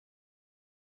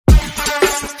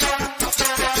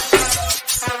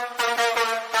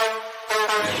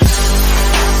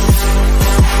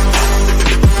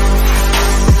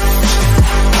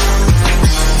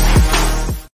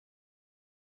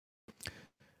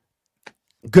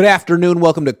Good afternoon.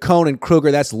 Welcome to Cohn and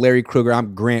Krueger. That's Larry Krueger.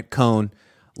 I'm Grant Cohn.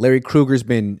 Larry Krueger's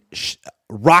been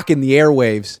rocking the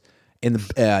airwaves in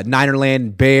the Niner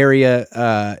land, Bay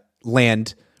Area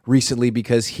land recently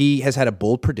because he has had a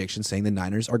bold prediction saying the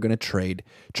Niners are going to trade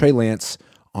Trey Lance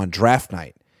on draft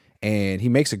night. And he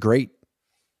makes a great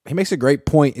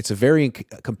point. It's a very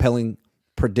compelling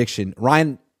prediction.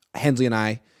 Ryan Hensley and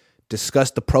I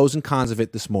discussed the pros and cons of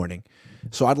it this morning.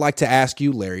 So I'd like to ask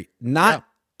you, Larry, not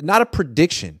a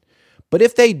prediction, but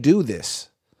if they do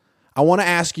this, I want to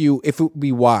ask you if it would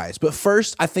be wise. But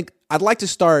first, I think I'd like to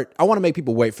start. I want to make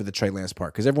people wait for the Trey Lance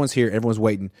part because everyone's here, everyone's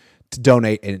waiting to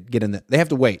donate and get in. They have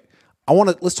to wait.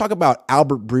 Let's talk about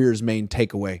Albert Breer's main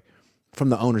takeaway from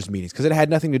the owners' meetings because it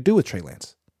had nothing to do with Trey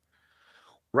Lance.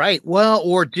 Right. Well,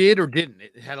 or did or didn't.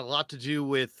 It had a lot to do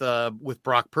with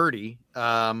Brock Purdy.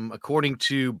 According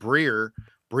to Breer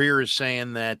is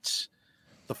saying that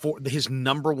his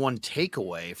number one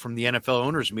takeaway from the NFL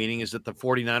owners meeting is that the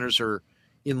 49ers are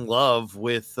in love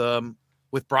with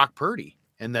Brock Purdy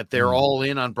and that they're all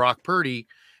in on Brock Purdy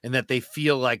and that they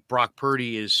feel like Brock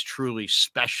Purdy is truly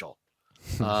special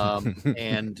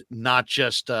and not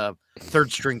just a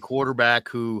third string quarterback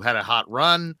who had a hot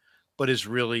run, but is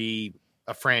really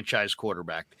a franchise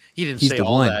quarterback. He didn't say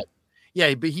all that.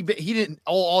 Yeah, but he didn't.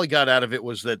 All he got out of it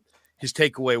was that his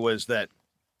takeaway was that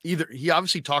either he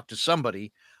obviously talked to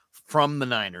somebody from the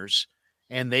Niners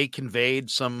and they conveyed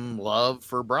some love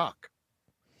for Brock.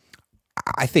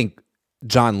 I think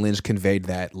John Lynch conveyed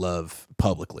that love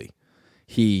publicly.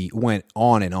 He went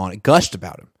on and on and gushed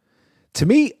about him. To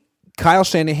me, Kyle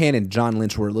Shanahan and John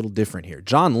Lynch were a little different here.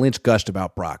 John Lynch gushed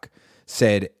about Brock,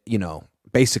 said,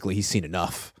 basically he's seen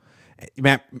enough.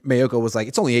 Matt Mayoko was like,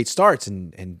 it's only 8 starts.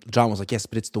 And John was like, yes,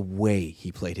 but it's the way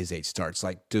he played his 8 starts.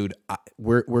 Like, dude,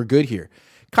 we're good here.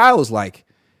 Kyle was like,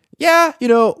 yeah,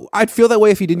 I'd feel that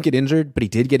way if he didn't get injured, but he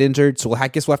did get injured. So I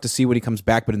guess we'll have to see when he comes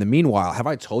back. But in the meanwhile, have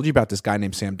I told you about this guy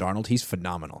named Sam Darnold? He's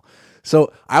phenomenal.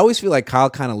 So I always feel like Kyle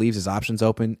kind of leaves his options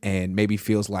open and maybe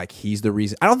feels like he's the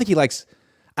reason. I don't think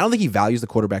he values the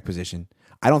quarterback position.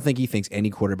 I don't think he thinks any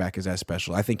quarterback is as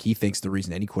special. I think he thinks the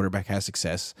reason any quarterback has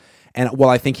success. And while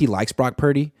I think he likes Brock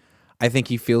Purdy, I think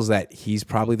he feels that he's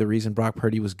probably the reason Brock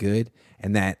Purdy was good.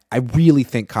 And that I really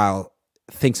think Kyle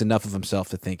thinks enough of himself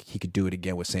to think he could do it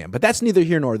again with Sam. But that's neither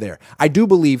here nor there. I do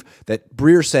believe that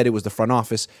Breer said it was the front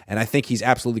office, and I think he's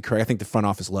absolutely correct. I think the front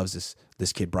office loves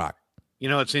this kid, Brock.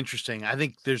 It's interesting. I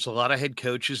think there's a lot of head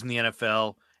coaches in the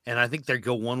NFL, and I think they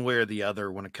go one way or the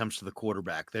other when it comes to the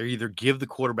quarterback. They either give the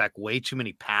quarterback way too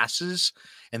many passes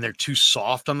and they're too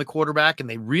soft on the quarterback, and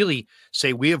they really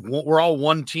say we're all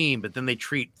one team, but then they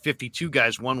treat 52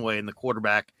 guys one way and the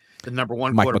quarterback, the number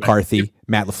one Mike quarterback. McCarthy,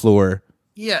 Matt LaFleur.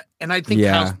 Yeah, and I think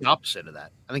Kyle's the opposite of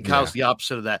that. I think Kyle's the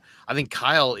opposite of that. I think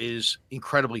Kyle is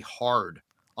incredibly hard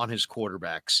on his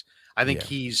quarterbacks. I think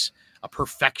he's a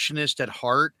perfectionist at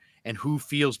heart, and who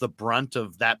feels the brunt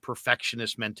of that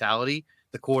perfectionist mentality?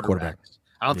 The quarterbacks.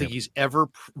 I don't think he's ever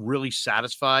really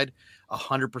satisfied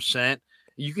 100%.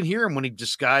 You can hear him when he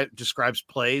describes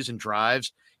plays and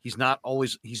drives. He's not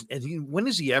always when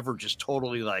is he ever just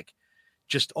totally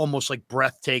just almost like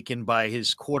breathtaking by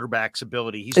his quarterback's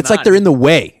ability? It's like they're in the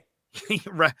way.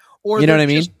 Right. Or you know what I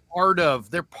mean?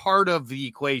 They're part of the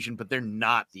equation, but they're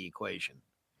not the equation.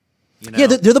 Yeah,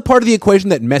 they're the part of the equation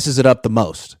that messes it up the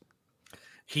most.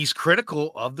 He's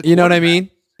critical of the You know what I mean?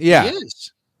 Yeah. He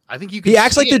is. I think you can He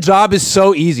acts like the job is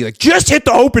so easy. Like, just hit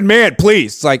the open man,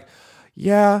 please. It's like,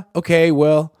 yeah, okay,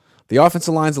 well, the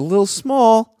offensive line's a little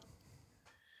small.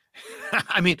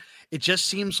 I mean, it just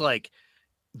seems like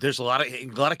there's a lot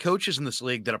of coaches in this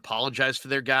league that apologize for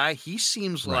their guy. He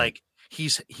seems like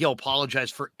he'll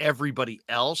apologize for everybody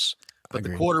else, but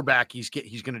the quarterback he's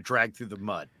going to drag through the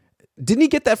mud. Didn't he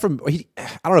get that from? I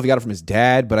don't know if he got it from his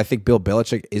dad, but I think Bill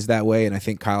Belichick is that way, and I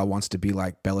think Kyle wants to be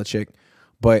like Belichick.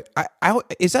 But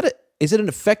is it an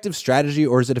effective strategy,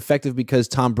 or is it effective because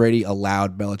Tom Brady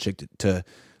allowed Belichick to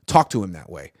talk to him that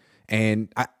way?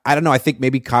 And I don't know. I think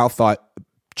maybe Kyle thought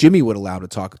Jimmy would allow him to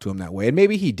talk to him that way, and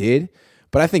maybe he did.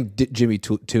 But I think Jimmy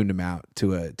tuned him out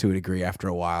to a degree after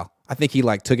a while. I think he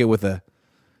took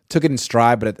it in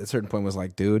stride, but at a certain point was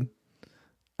like, dude,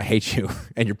 I hate you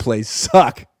and your plays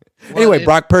suck. Well, anyway,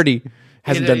 Brock Purdy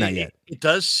hasn't done that yet. It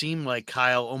does seem like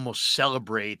Kyle almost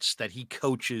celebrates that he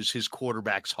coaches his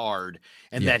quarterbacks hard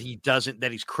and that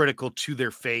he's critical to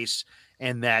their face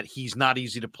and that he's not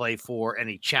easy to play for and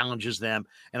he challenges them.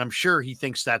 And I'm sure he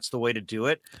thinks that's the way to do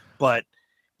it. But,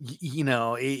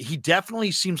 he definitely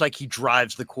seems like he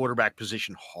drives the quarterback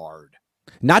position hard.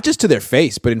 Not just to their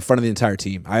face, but in front of the entire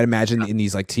team. I imagine in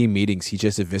these team meetings, he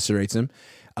just eviscerates them.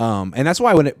 And that's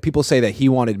why when people say that he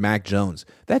wanted Mac Jones,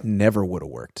 that never would have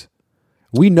worked.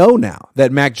 We know now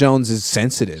that Mac Jones is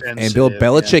sensitive, and Bill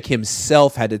Belichick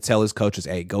himself had to tell his coaches,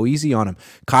 "Hey, go easy on him."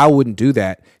 Kyle wouldn't do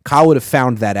that. Kyle would have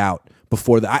found that out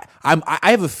before the.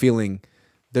 I have a feeling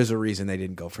there's a reason they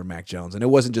didn't go for Mac Jones, and it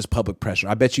wasn't just public pressure.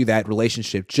 I bet you that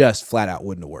relationship just flat out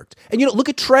wouldn't have worked. And look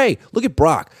at Trey, look at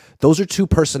Brock. Those are two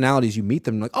personalities. You meet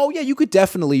them, like, oh yeah, you could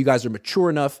definitely. You guys are mature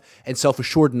enough and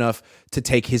self-assured enough to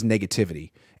take his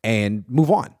negativity and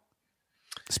move on.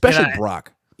 Especially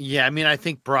Brock. Yeah, I mean, I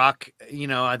think Brock,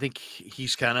 I think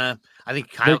he's I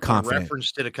think Kyle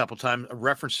referenced it a couple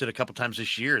times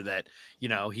this year that,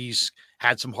 he's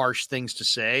had some harsh things to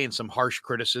say and some harsh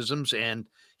criticisms, and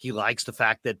he likes the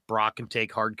fact that Brock can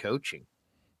take hard coaching.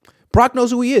 Brock knows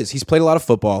who he is. He's played a lot of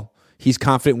football. He's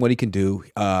confident in what he can do.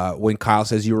 When Kyle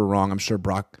says you were wrong, I'm sure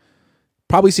Brock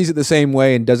probably sees it the same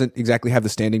way and doesn't exactly have the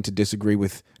standing to disagree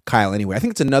with Kyle anyway. I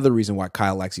think it's another reason why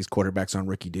Kyle likes these quarterbacks on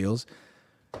rookie deals.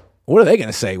 What are they going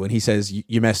to say when he says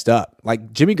you messed up?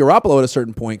 Like Jimmy Garoppolo at a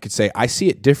certain point could say, I see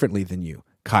it differently than you,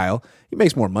 Kyle. He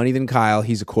makes more money than Kyle.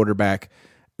 He's a quarterback.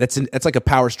 That's like a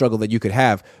power struggle that you could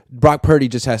have. Brock Purdy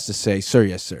just has to say, sir,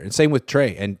 yes, sir. And same with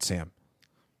Trey and Sam.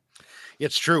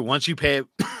 It's true. Once you pay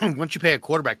a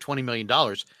quarterback $20 million,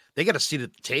 they got a seat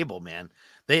at the table, man.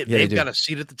 They've got a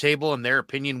seat at the table, and their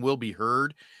opinion will be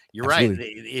heard. You're Absolutely.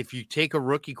 Right. If you take a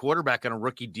rookie quarterback on a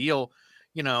rookie deal,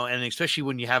 and especially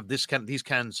when you have these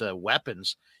kinds of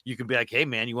weapons, you can be like, hey,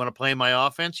 man, you want to play my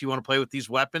offense? You want to play with these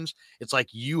weapons? It's like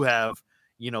you have,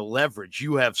 leverage.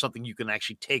 You have something you can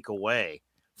actually take away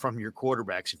from your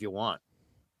quarterbacks if you want.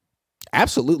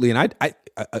 Absolutely. And I'm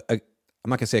not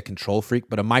going to say a control freak,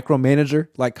 but a micromanager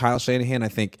like Kyle Shanahan, I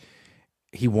think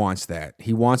he wants that.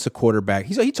 He wants a quarterback.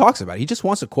 He talks about it. He just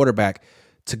wants a quarterback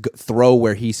to throw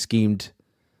where he schemed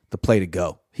the play to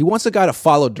go. He wants a guy to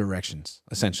follow directions,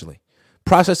 essentially.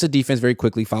 Process the defense very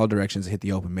quickly, follow directions, and hit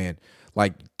the open man.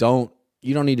 Like,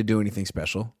 you don't need to do anything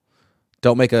special.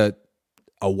 Don't make a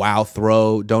wow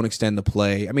throw. Don't extend the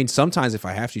play. I mean, sometimes if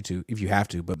you have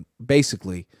to, but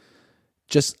basically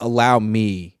just allow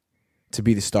me to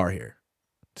be the star here.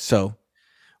 So,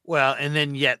 well,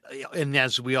 and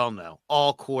as we all know,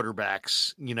 all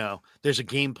quarterbacks, there's a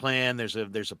game plan, there's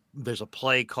a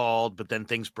play called, but then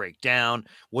things break down.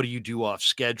 What do you do off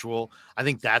schedule? I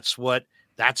think that's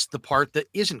the part that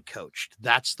isn't coached.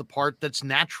 That's the part that's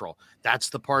natural. That's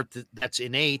the part that's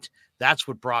innate. That's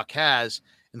what Brock has.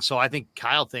 And so I think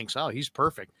Kyle thinks, oh, he's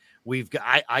perfect.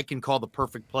 I can call the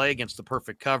perfect play against the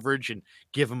perfect coverage and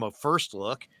give him a first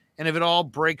look. And if it all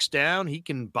breaks down, he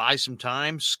can buy some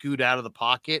time, scoot out of the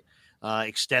pocket,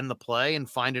 extend the play, and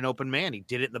find an open man. He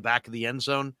did it in the back of the end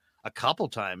zone a couple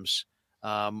times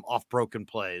off broken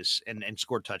plays and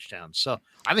scored touchdowns. So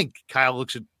I think Kyle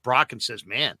looks at Brock and says,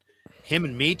 man, him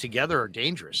and me together are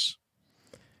dangerous.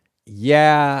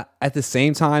 Yeah. At the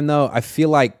same time, though, I feel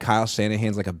like Kyle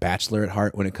Shanahan's like a bachelor at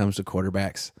heart when it comes to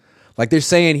quarterbacks. Like they're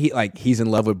saying he's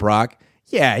in love with Brock.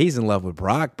 Yeah, he's in love with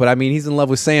Brock, but I mean, he's in love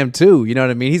with Sam too. You know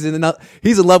what I mean? He's in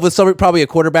love with probably a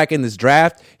quarterback in this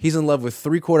draft. He's in love with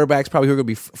 3 quarterbacks probably who are going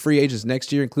to be free agents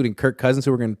next year, including Kirk Cousins,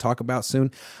 who we're going to talk about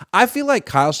soon. I feel like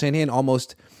Kyle Shanahan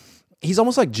he's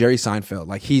almost like Jerry Seinfeld.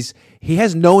 Like he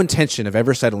has no intention of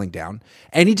ever settling down,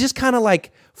 and he just kind of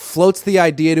like floats the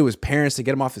idea to his parents to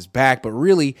get him off his back, but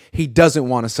really he doesn't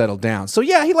want to settle down. So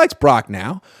yeah, he likes Brock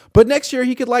now, but next year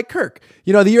he could like Kirk.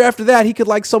 The year after that he could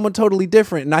like someone totally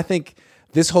different. And I think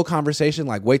this whole conversation,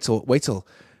 like wait till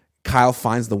Kyle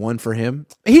finds the one for him.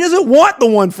 He doesn't want the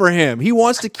one for him. He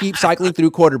wants to keep cycling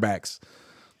through quarterbacks.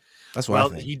 That's what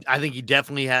I think. I think he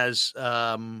definitely has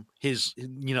his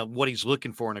what he's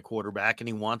looking for in a quarterback, and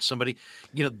he wants somebody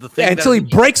the thing until he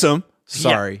breaks them.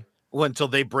 Sorry. Yeah. Well, until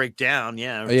they break down.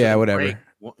 Yeah. Yeah. Whatever.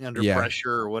 Under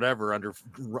pressure or whatever,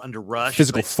 under rush,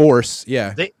 physical force.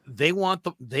 Yeah. He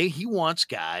wants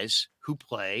guys who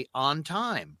play on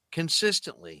time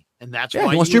consistently, and that's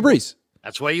why he wants Drew Brees.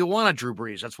 That's why you want a Drew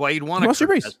Brees. That's why you'd want a Drew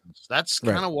Brees. That's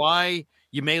kind of why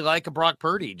you may like a Brock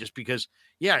Purdy, just because.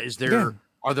 Yeah.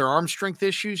 Are there arm strength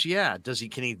issues? Yeah.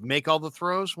 Can he make all the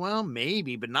throws? Well,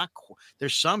 maybe, but not.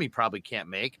 There's some he probably can't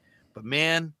make. But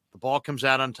man, the ball comes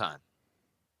out on time.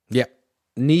 Yeah.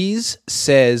 Nees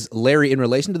says, Larry, in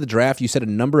relation to the draft, you said a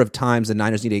number of times the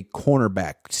Niners need a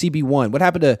cornerback. CB1. What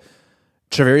happened to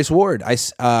Travarius Ward?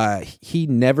 He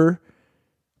never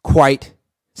quite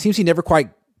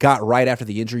got right after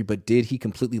the injury, but did he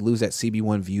completely lose that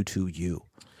CB1 view to you?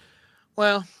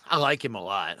 Well, I like him a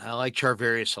lot. I like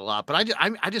Charvarius a lot, but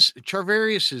I just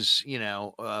Charvarius is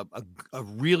a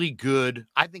really good.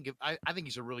 I think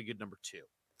he's a really good number 2.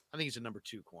 I think he's a number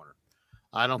 2 corner.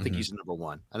 I don't think he's a number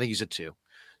 1. I think he's a 2.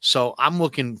 So I'm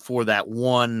looking for that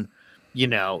one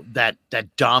that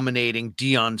dominating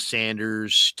Deion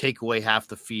Sanders, take away half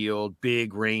the field,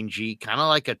 big, rangy, kind of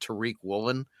like a Tariq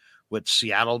Woolen, what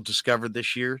Seattle discovered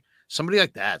this year. Somebody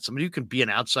like that, somebody who can be an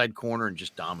outside corner and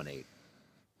just dominate.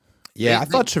 Yeah, I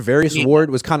thought Travarius Ward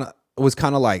was kind of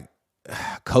like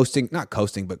not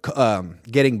coasting, but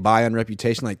getting by on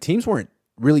reputation. Like teams weren't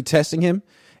really testing him,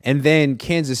 and then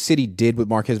Kansas City did with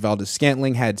Marquez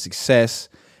Valdez-Scantling, had success,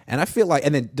 and I feel like,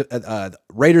 and then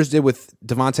Raiders did with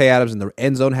Devontae Adams in the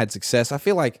end zone, had success. I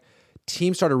feel like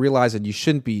teams started realizing you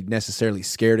shouldn't be necessarily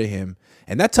scared of him.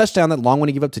 And that touchdown, that long one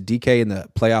he gave up to DK in the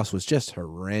playoffs was just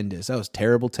horrendous. That was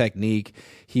terrible technique.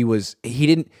 He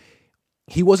wasn't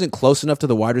close enough to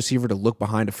the wide receiver to look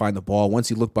behind to find the ball. Once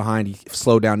he looked behind, he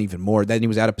slowed down even more. Then he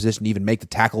was out of position to even make the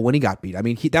tackle when he got beat. I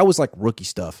mean, that was like rookie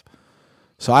stuff.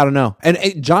 So I don't know.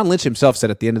 And John Lynch himself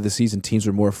said at the end of the season, teams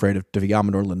were more afraid of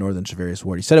De'Amador Lenore than Travarius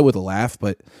Ward. He said it with a laugh,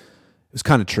 but it was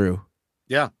kind of true.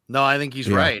 Yeah, no, I think he's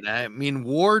right. I mean,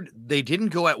 Ward, they didn't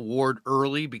go at Ward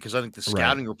early because I think the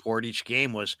scouting report each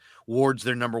game was Ward's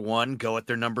their number one, go at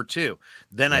their number two.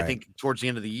 Then I think towards the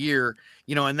end of the year,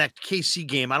 in that KC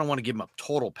game, I don't want to give him a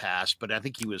total pass, but I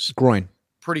think he was groin.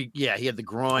 He had the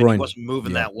groin. He wasn't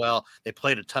moving that well. They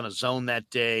played a ton of zone that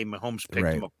day. Mahomes picked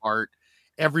him apart.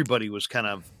 Everybody was kind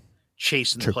of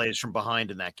chasing the plays from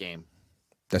behind in that game.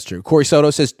 That's true. Corey Soto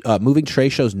says, moving Trey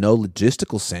shows no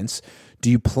logistical sense. Do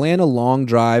you plan a long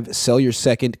drive, sell your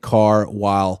second car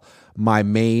while my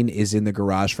main is in the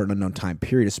garage for an unknown time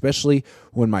period, especially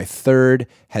when my third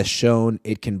has shown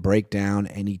it can break down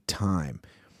any time?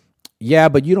 Yeah,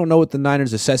 but you don't know what the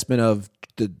Niners' assessment of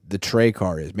the Trey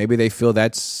car is. Maybe they feel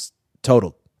that's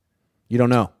totaled. You don't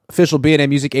know. Official B&M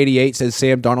Music 88 says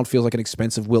Sam Darnold feels like an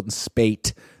expensive Wilton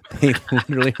Spate. They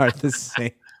literally are the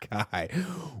same guy.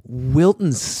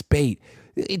 Wilton Spate.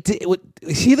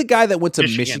 Is he the guy that went to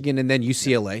Michigan and then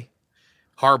UCLA?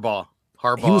 Harbaugh.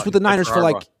 He was with the Niners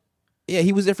for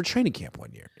he was there for training camp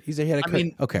one year.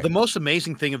 The most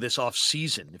amazing thing of this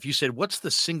offseason, if you said, what's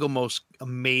the single most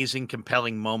amazing,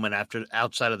 compelling moment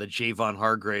outside of the Javon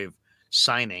Hargrave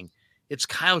signing, it's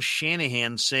Kyle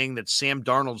Shanahan saying that Sam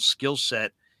Darnold's skill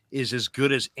set is as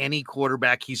good as any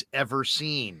quarterback he's ever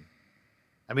seen.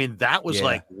 I mean, that was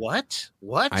like, what?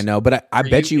 I know, but I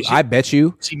bet you.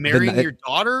 Is he marrying your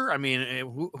daughter? I mean,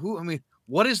 who? I mean,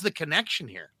 what is the connection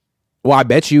here? Well, I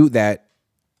bet you that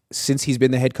since he's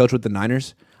been the head coach with the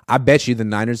Niners, I bet you the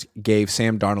Niners gave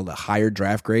Sam Darnold a higher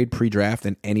draft grade pre-draft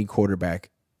than any quarterback,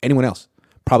 anyone else.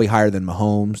 Probably higher than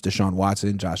Mahomes, Deshaun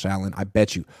Watson, Josh Allen. I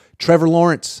bet you. Trevor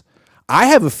Lawrence. I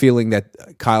have a feeling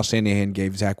that Kyle Shanahan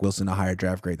gave Zach Wilson a higher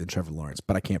draft grade than Trevor Lawrence,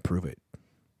 but I can't prove it.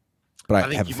 But I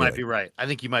think you might be right. I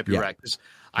think you might be right. Because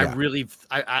I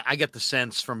get the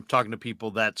sense from talking to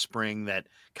people that spring that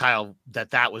Kyle,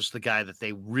 that was the guy that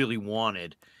they really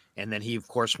wanted. And then he, of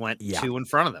course, went two in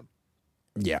front of them.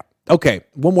 Yeah. Okay.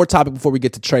 One more topic before we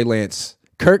get to Trey Lance.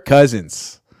 Kirk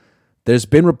Cousins. There's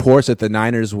been reports that the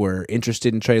Niners were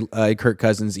interested in Kirk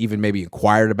Cousins, even maybe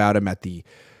inquired about him at the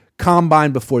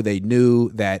Combine before they knew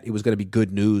that it was going to be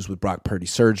good news with Brock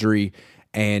Purdy's surgery.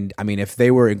 And, I mean, if they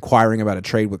were inquiring about a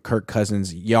trade with Kirk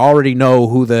Cousins, you already know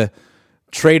who the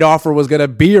trade offer was going to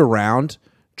be around.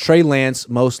 Trey Lance,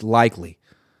 most likely.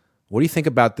 What do you think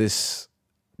about this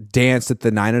dance that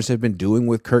the Niners have been doing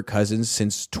with Kirk Cousins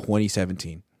since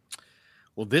 2017?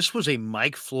 Well, this was a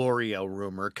Mike Florio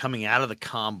rumor coming out of the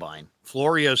Combine.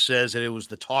 Florio says that it was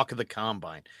the talk of the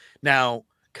Combine. Now,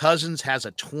 Cousins has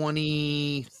a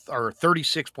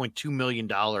 $36.2 million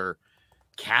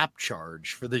cap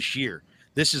charge for this year.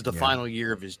 This is the final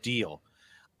year of his deal.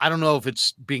 I don't know if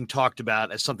it's being talked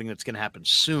about as something that's going to happen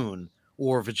soon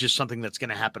or if it's just something that's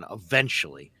going to happen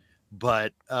eventually.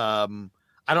 But I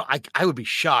would be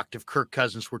shocked if Kirk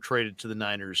Cousins were traded to the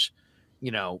Niners,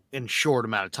 in short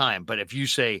amount of time. But if you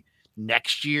say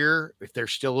next year, if they're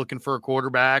still looking for a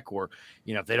quarterback or,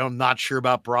 if they don't, not sure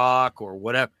about Brock or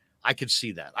whatever, I could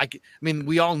see that. I mean,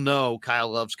 we all know Kyle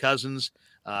loves Cousins.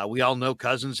 We all know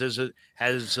Cousins has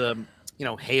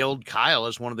hailed Kyle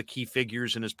as one of the key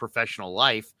figures in his professional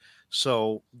life.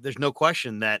 So there's no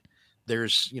question that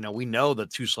we know the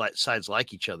two sides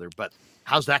like each other, but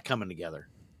how's that coming together?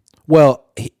 Well,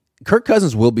 Kirk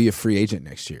Cousins will be a free agent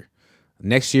next year.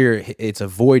 Next year, it's a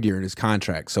void year in his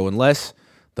contract. So unless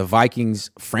the Vikings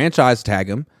franchise tag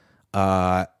him,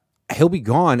 he'll be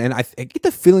gone. And I get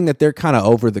the feeling that they're kind of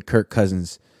over the Kirk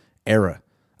Cousins era.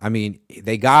 I mean,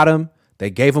 they got him.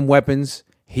 They gave him weapons.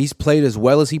 He's played as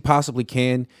well as he possibly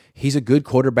can. He's a good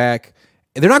quarterback.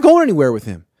 They're not going anywhere with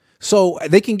him. So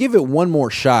they can give it one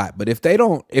more shot. But if they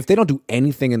don't do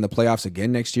anything in the playoffs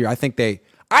again next year, I think they'd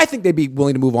be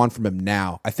willing to move on from him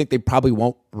now. I think they probably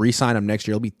won't re-sign him next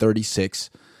year. He'll be 36.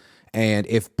 And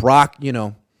if Brock,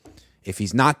 if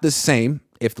he's not the same,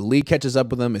 if the league catches up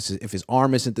with him, if his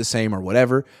arm isn't the same or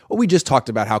whatever, well, we just talked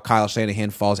about how Kyle Shanahan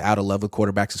falls out of love with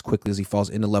quarterbacks as quickly as he falls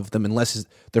into love with them, unless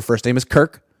their first name is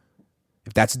Kirk.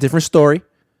 If that's a different story,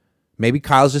 maybe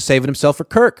Kyle's just saving himself for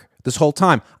Kirk this whole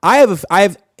time.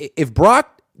 If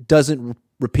Brock doesn't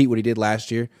repeat what he did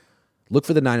last year, look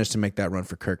for the Niners to make that run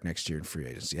for Kirk next year in free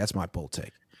agency. That's my bold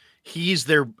take.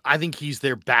 I think he's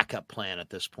their backup plan at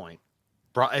this point.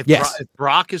 Yes. If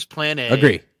Brock is plan A,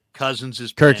 agree. Cousins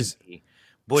is plan Kirk is B.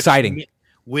 exciting.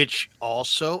 Which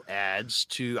also adds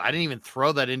to, I didn't even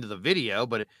throw that into the video,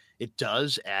 but it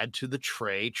does add to the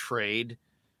trade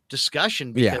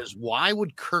discussion, because why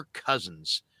would Kirk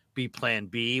Cousins be plan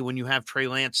B when you have Trey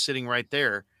Lance sitting right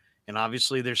there? And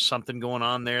obviously there's something going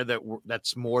on there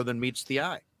that's more than meets the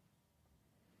eye.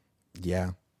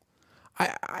 Yeah.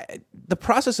 The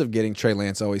process of getting Trey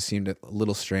Lance always seemed a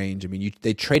little strange. I mean,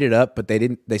 they traded up, but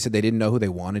they said they didn't know who they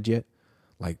wanted yet.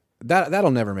 Like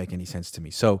that'll never make any sense to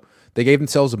me. So they gave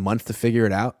themselves a month to figure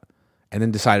it out, and then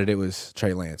decided it was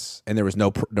Trey Lance. And there was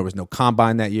no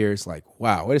combine that year. It's like,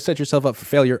 wow, way to set yourself up for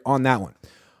failure on that one.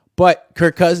 But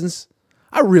Kirk Cousins,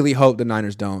 I really hope the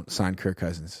Niners don't sign Kirk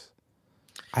Cousins.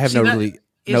 I have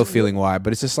no feeling why,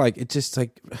 but it's just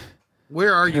like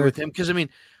where are you with him? Because I mean,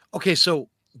 okay, so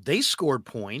they scored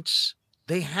points.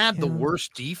 They had the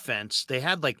worst defense. They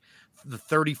had like the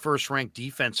 31st ranked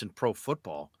defense in pro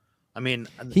football. I mean,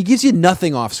 he gives you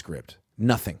nothing off script,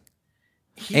 nothing.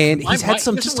 He's had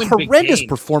some just horrendous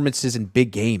performances in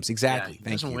big games. Exactly.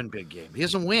 He doesn't win big games. He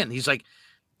doesn't win. He's like,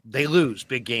 they lose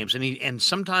big games, and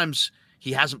sometimes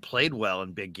he hasn't played well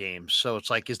in big games. So it's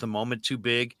like, is the moment too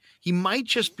big? He might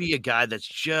just be a guy that's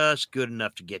just good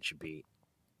enough to get you beat.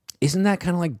 Isn't that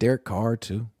kind of like Derek Carr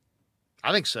too?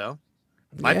 I think so.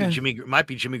 Might be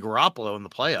Jimmy Garoppolo in the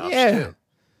playoffs too.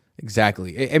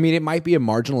 Exactly. I mean, it might be a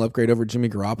marginal upgrade over Jimmy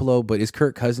Garoppolo, but is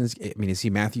Kirk Cousins, I mean, is he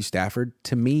Matthew Stafford?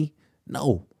 To me,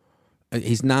 no.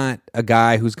 He's not a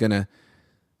guy who's going to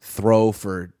throw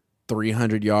for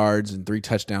 300 yards and 3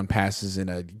 touchdown passes in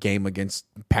a game against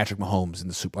Patrick Mahomes in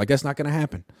the Super Bowl. Like, that's not going to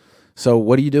happen. So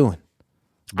what are you doing?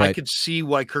 I could see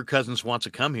why Kirk Cousins wants to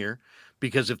come here,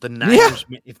 because if the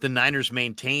Niners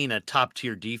maintain a top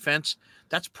tier defense,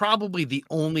 that's probably the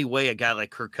only way a guy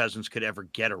like Kirk Cousins could ever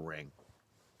get a ring.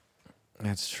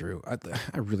 That's true. I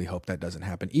really hope that doesn't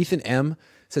happen. Ethan M.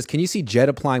 says, can you see Jed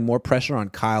applying more pressure on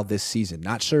Kyle this season?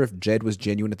 Not sure if Jed was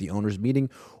genuine at the owner's meeting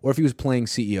or if he was playing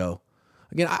CEO.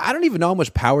 Again, I don't even know how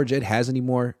much power Jed has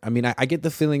anymore. I mean, I get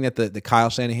the feeling that the Kyle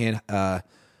Shanahan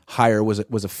hire was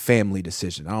a family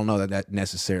decision. I don't know that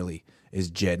necessarily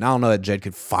is Jed. And I don't know that Jed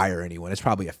could fire anyone. It's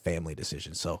probably a family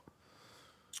decision. So,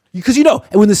 because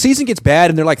when the season gets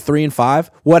bad and they're like 3-5,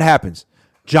 what happens?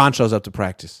 John shows up to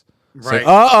practice. Right.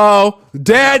 Uh-oh,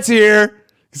 Dad's here.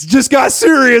 It's just got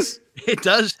serious. It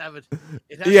does have it.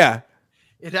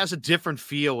 It has a different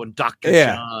feel when Dr.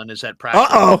 John is at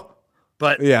practice. Uh-oh.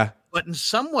 But in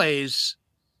some ways,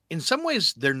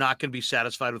 they're not going to be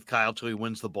satisfied with Kyle till he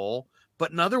wins the bowl.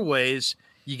 But in other ways,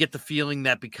 you get the feeling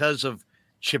that because of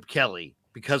Chip Kelly,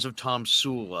 because of Tom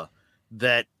Sula,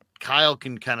 that Kyle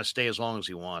can kind of stay as long as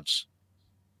he wants.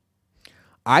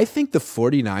 I think the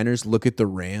 49ers look at the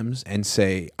Rams and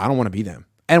say, I don't want to be them.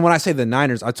 And when I say the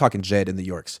Niners, I'm talking Jed and the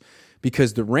Yorks,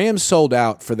 because the Rams sold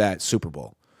out for that Super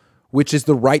Bowl, which is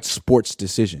the right sports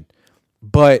decision.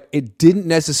 But it didn't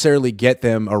necessarily get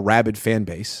them a rabid fan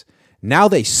base. Now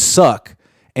they suck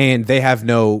and they have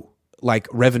no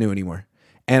revenue anymore.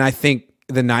 And I think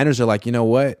the Niners are like, you know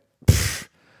what?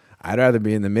 I'd rather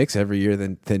be in the mix every year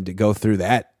than to go through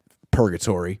that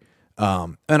purgatory.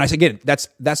 And I say, again, that's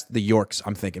the Yorks,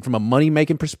 I'm thinking. From a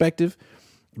money-making perspective,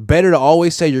 better to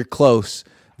always say you're close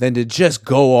than to just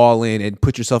go all in and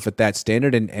put yourself at that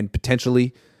standard and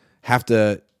potentially have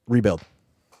to rebuild.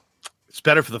 It's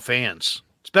better for the fans.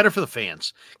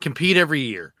 Compete every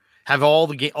year. Have all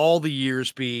the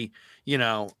years be,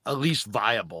 at least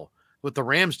viable. What the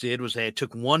Rams did was they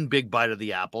took one big bite of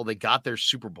the apple. They got their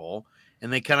Super Bowl,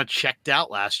 and they kind of checked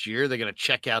out last year. They're going to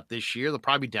check out this year. They'll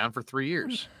probably be down for 3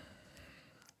 years.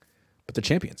 But they're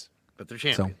champions.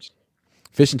 So,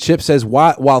 Fish and Chip says,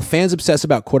 while fans obsess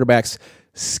about quarterbacks,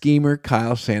 schemer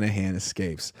Kyle Shanahan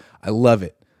escapes. I love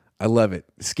it.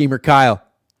 Schemer Kyle.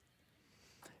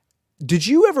 Did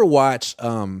you ever watch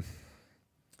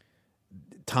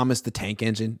Thomas the Tank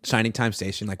Engine, Shining Time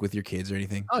Station, with your kids or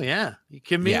anything? Oh, yeah. You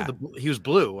kidding me? Yeah. He was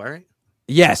blue, all right?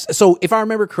 Yes. So if I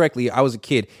remember correctly, I was a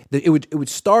kid. It would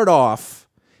start off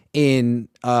in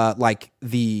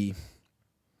the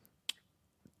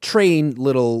train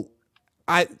little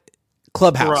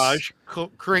clubhouse garage.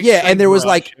 And there was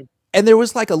And there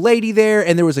was like a lady there,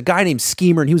 and there was a guy named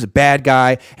Schemer, and he was a bad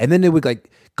guy. And then they would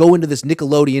like go into this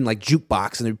Nickelodeon like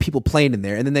jukebox, and there were people playing in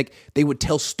there. And then they would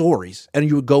tell stories, and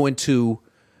you would go into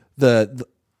the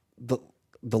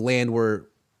land where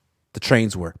the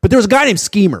trains were. But there was a guy named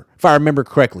Schemer, if I remember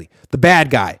correctly, the bad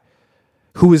guy,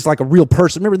 who was like a real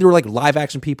person. Remember, there were like live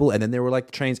action people, and then there were like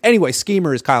the trains. Anyway,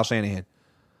 Schemer is Kyle Shanahan.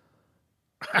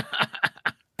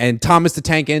 And Thomas the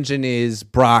Tank Engine is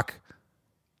Brock.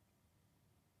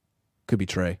 Could be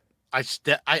Trey.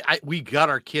 We got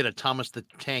our kid a Thomas the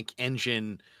Tank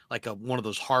Engine, like one of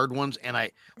those hard ones, and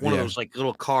one of those like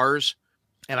little cars,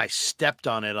 and I stepped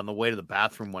on it on the way to the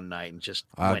bathroom one night and just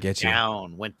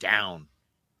went down.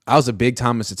 I was a big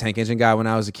Thomas the Tank Engine guy when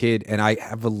I was a kid, and I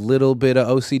have a little bit of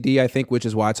OCD, I think, which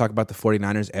is why I talk about the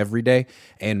 49ers every day.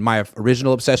 And my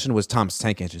original obsession was Thomas the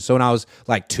Tank Engine. So when I was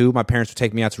like 2, my parents would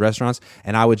take me out to restaurants,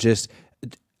 and I would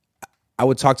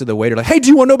talk to the waiter like, hey, do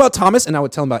you want to know about Thomas? And I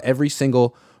would tell him about every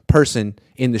single person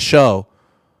in the show.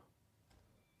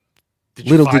 Did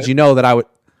you know that I would...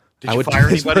 Did you fire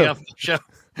anybody off the show?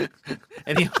 Did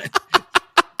anybody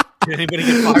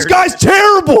get fired? This guy's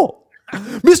terrible!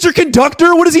 Mr.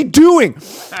 Conductor, what is he doing?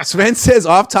 Sven says,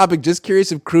 off topic, just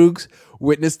curious if Krug's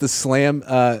witnessed the slam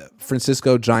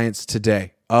Francisco Giants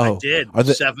today. Oh, I did.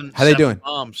 How they doing?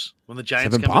 Bombs. When the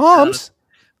Giants 7 bombs?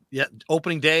 Yeah,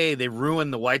 opening day, they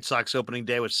ruined the White Sox opening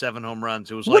day with 7 home runs.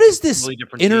 It was what is this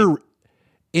really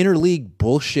interleague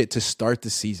bullshit to start the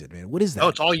season, man? What is that? Oh,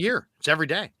 it's all year. It's every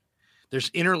day. There's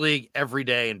interleague every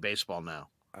day in baseball now.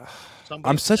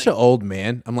 I'm such an old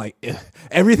man. I'm like,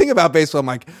 everything about baseball. I'm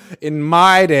like, in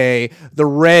my day, the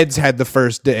Reds had the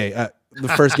first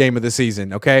game of the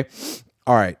season. Okay.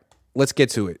 All right. Let's get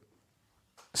to it.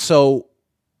 So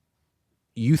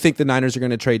you think the Niners are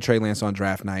going to trade Trey Lance on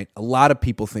draft night? A lot of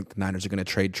people think the Niners are going to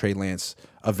trade Trey Lance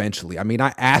eventually. I mean,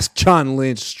 I asked John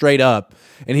Lynch straight up,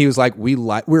 and he was like,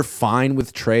 we're fine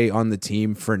with Trey on the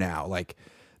team for now. Like,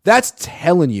 that's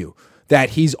telling you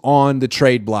that he's on the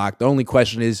trade block. The only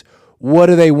question is, what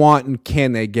do they want and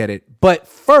can they get it? But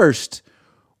first,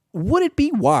 would it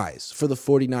be wise for the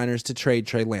 49ers to trade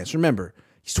Trey Lance? Remember,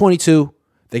 he's 22.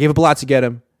 They gave up a lot to get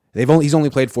him. He's only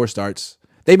played 4 starts.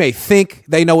 They may think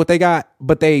they know what they got,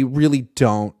 but they really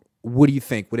don't. What do you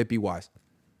think? Would it be wise?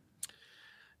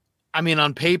 I mean,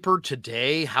 on paper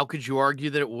today, how could you argue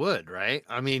that it would, right?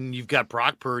 I mean, you've got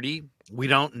Brock Purdy. We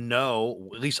don't know.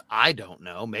 At least I don't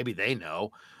know. Maybe they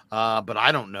know. But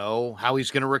I don't know how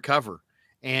he's going to recover.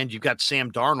 And you've got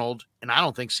Sam Darnold, and I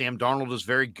don't think Sam Darnold is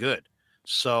very good.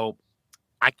 So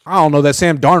I don't know that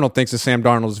Sam Darnold thinks that Sam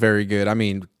Darnold is very good. I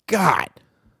mean, God.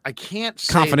 I can't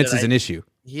say confidence is an issue.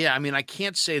 Yeah, I mean, I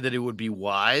can't say that it would be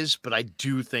wise, but I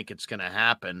do think it's going to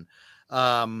happen.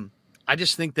 I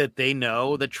just think that they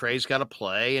know that Trey's got to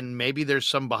play, and maybe there's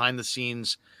some behind the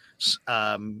scenes,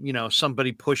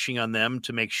 somebody pushing on them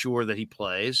to make sure that he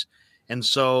plays. And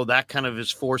so that kind of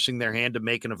is forcing their hand to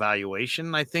make an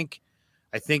evaluation. I think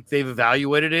they've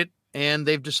evaluated it, and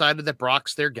they've decided that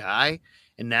Brock's their guy.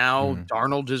 And now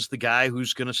Darnold is the guy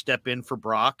who's going to step in for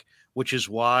Brock, which is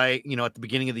why, at the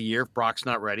beginning of the year, if Brock's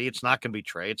not ready, it's not going to be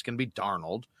Trey. It's going to be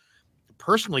Darnold.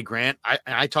 Personally, Grant,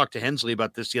 I talked to Hensley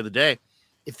about this the other day.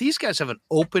 If these guys have an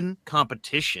open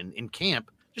competition in camp,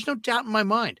 there's no doubt in my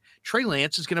mind, Trey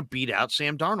Lance is going to beat out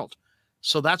Sam Darnold.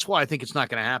 So that's why I think it's not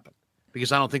going to happen,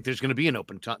 because I don't think there's going to be an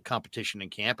open competition in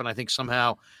camp. And I think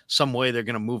somehow, some way they're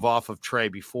going to move off of Trey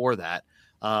before that.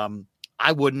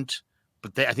 I wouldn't,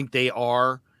 but I think they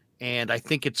are. And I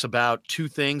think it's about 2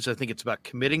 things. I think it's about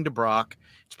committing to Brock.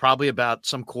 It's probably about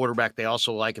some quarterback they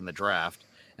also like in the draft.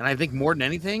 And I think more than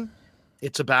anything,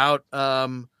 it's about,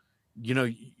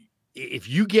 if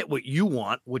you get what you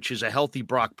want, which is a healthy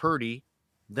Brock Purdy,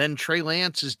 then Trey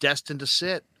Lance is destined to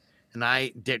sit. And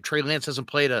Trey Lance hasn't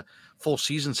played a full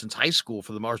season since high school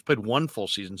for the most. Played 1 full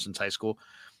season since high school.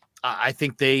 I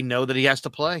think they know that he has to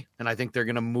play, and I think they're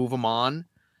going to move him on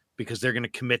because they're going to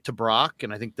commit to Brock.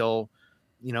 And I think they'll,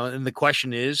 and the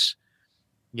question is,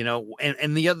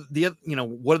 and the other,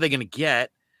 what are they going to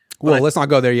get? Well, let's not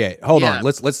go there yet. Hold on.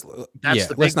 Let's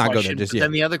not go there just yet.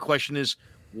 Then the other question is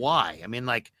why? I mean,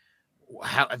 like,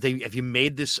 how have you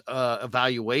made this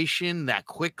evaluation that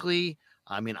quickly?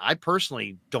 I mean, I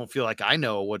personally don't feel like I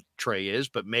know what Trey is,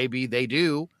 but maybe they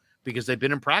do because they've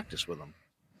been in practice with him.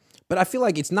 But I feel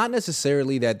like it's not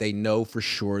necessarily that they know for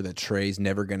sure that Trey's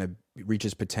never going to reach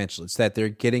his potential. It's that they're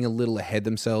getting a little ahead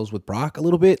themselves with Brock a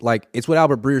little bit. Like, it's what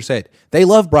Albert Breer said. They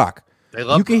love Brock.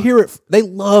 You can hear it. They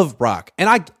love Brock. And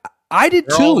I did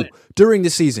too during the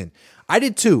season. I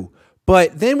did too.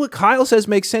 But then what Kyle says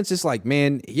makes sense. It's like,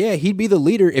 man, yeah, he'd be the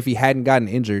leader if he hadn't gotten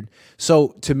injured.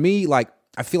 So to me, like,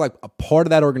 I feel like a part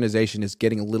of that organization is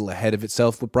getting a little ahead of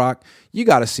itself with Brock. You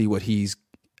got to see what he's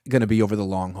going to be over the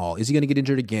long haul. Is he going to get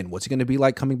injured again? What's he going to be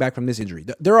like coming back from this injury?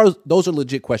 Those are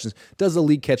legit questions. Does the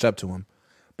league catch up to him?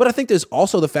 But I think there's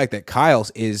also the fact that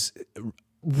Kyle's is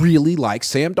really like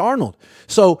Sam Darnold.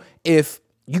 So if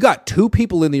you got two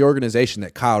people in the organization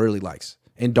that Kyle really likes,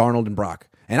 in Darnold and Brock,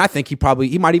 and I think he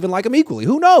might even like him equally.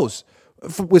 Who knows?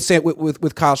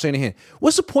 With Kyle Shanahan,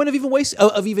 what's the point of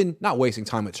even not wasting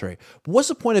time with Trey? What's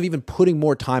the point of even putting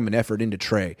more time and effort into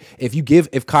Trey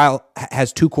if Kyle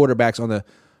has two quarterbacks on the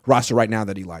roster right now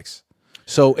that he likes?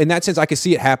 So in that sense, I can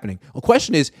see it happening. The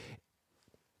question is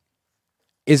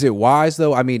it wise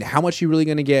though? I mean, how much are you really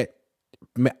going to get?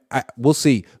 We'll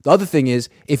see. The other thing is,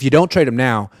 if you don't trade him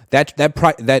now,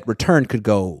 that return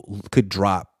could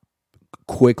drop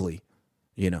quickly.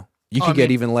 You could get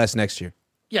even less next year.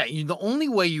 Yeah, the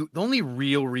only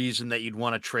real reason that you'd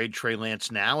want to trade Trey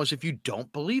Lance now is if you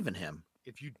don't believe in him.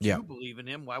 If you do believe in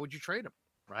him, why would you trade him?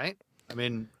 Right? I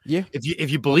mean, if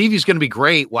you believe he's going to be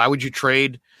great, why would you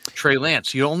trade Trey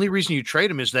Lance? The only reason you trade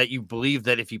him is that you believe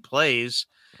that if he plays,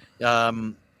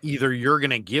 either you're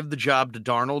going to give the job to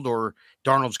Darnold or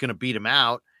Darnold's going to beat him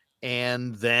out,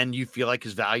 and then you feel like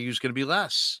his value is going to be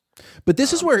less. But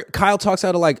this is where Kyle talks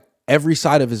out of like every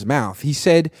side of his mouth. He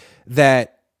said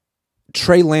that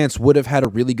Trey Lance would have had a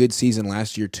really good season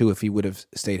last year too if he would have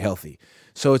stayed healthy.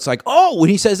 So it's like, when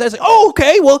he says that, it's like,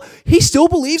 okay, well, he still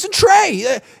believes in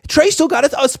Trey. Trey still got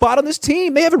a spot on this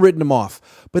team. They haven't written him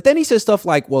off. But then he says stuff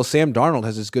like, well, Sam Darnold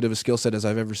has as good of a skill set as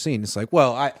I've ever seen. It's like,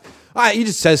 well, he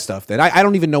just says stuff that I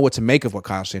don't even know what to make of what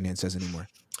Kyle Shanahan says anymore.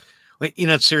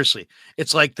 Seriously,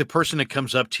 it's like the person that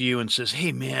comes up to you and says,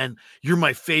 hey, man, you're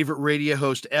my favorite radio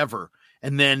host ever.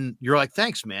 And then you're like,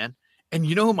 thanks, man. And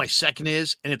you know who my second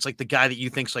is? And it's like the guy that you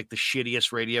think's like the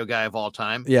shittiest radio guy of all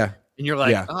time. Yeah. And you're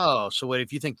like, oh, so what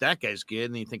if you think that guy's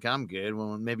good and you think I'm good?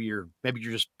 Well, maybe you're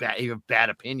just bad. You have bad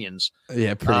opinions.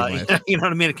 Yeah, pretty much. You know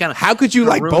what I mean? It kind of how could you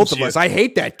like both of us? I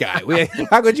hate that guy.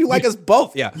 How could you like us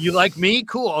both? Yeah. You like me?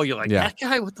 Cool. Oh, you like that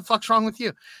guy? What the fuck's wrong with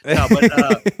you? No,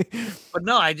 but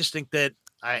no, I just think that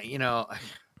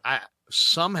I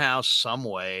somehow, some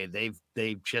way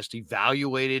they've just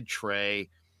evaluated Trey.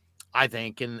 I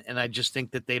think, and I just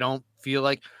think that they don't feel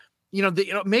like,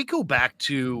 it may go back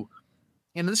to,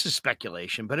 and this is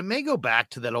speculation, but it may go back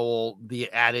to the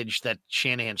adage that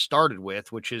Shanahan started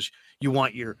with, which is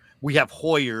we have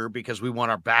Hoyer because we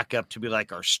want our backup to be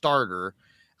like our starter.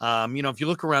 If you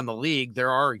look around the league,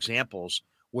 there are examples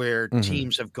where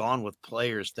teams have gone with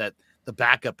players that the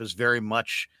backup is very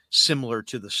much similar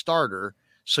to the starter.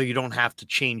 So you don't have to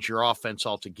change your offense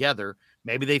altogether.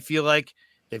 Maybe they feel like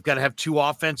they've got to have two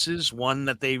offenses, one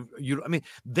that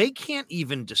they can't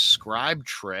even describe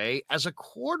Trey as a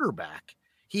quarterback.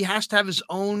 He has to have his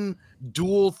own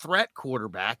dual threat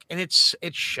quarterback, and it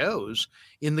shows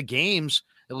in the games,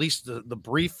 at least the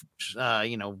brief,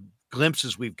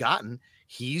 glimpses we've gotten.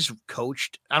 He's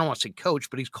coached. I don't want to say coach,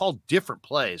 but he's called different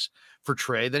plays for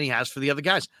Trey than he has for the other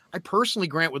guys. I personally,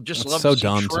 Grant, would just love to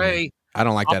see Trey. I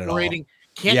don't like that at all.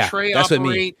 Can't Trey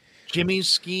operate Jimmy's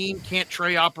scheme? Can't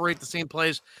Trey operate the same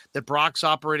plays that Brock's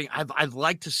operating? I'd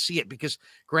like to see it because,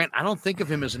 Grant, I don't think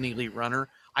of him as an elite runner.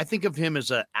 I think of him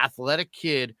as an athletic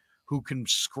kid who can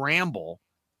scramble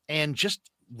and just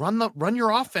run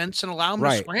your offense and allow him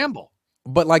to scramble.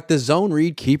 But like the zone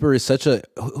read keeper is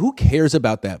who cares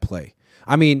about that play?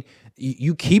 I mean,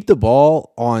 you keep the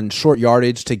ball on short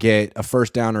yardage to get a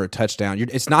first down or a touchdown.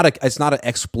 It's not an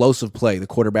explosive play, the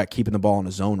quarterback keeping the ball in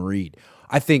a zone read.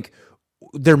 I think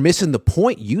they're missing the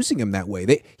point using him that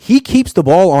way. He keeps the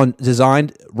ball on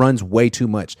designed runs way too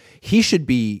much. He should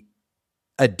be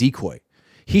a decoy.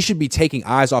 He should be taking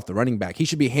eyes off the running back. He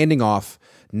should be handing off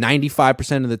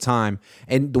 95% of the time.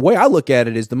 And the way I look at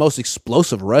it is the most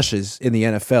explosive rushes in the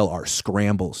NFL are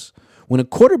scrambles. When a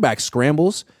quarterback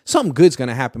scrambles, something good's going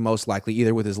to happen most likely,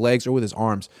 either with his legs or with his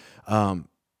arms,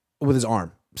 with his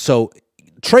arm. So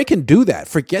Trey can do that.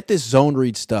 Forget this zone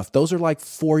read stuff. Those are like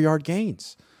 4-yard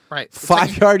gains. Right.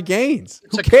 5-yard gains.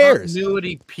 It's Who cares?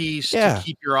 Continuity piece to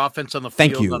keep your offense on the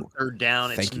field on third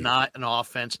down. It's not an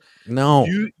offense. No.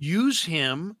 You use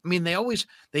him. I mean, they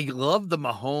love the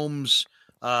Mahomes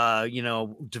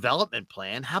development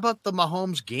plan. How about the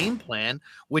Mahomes game plan,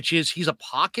 which is he's a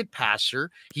pocket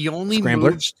passer. He only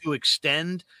moves to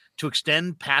extend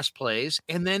pass plays,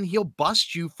 and then he'll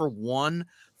bust you for one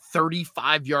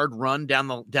 35-yard run down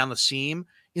the seam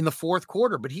in the fourth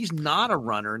quarter. But he's not a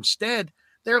runner. Instead,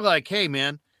 they're like, hey,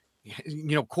 man,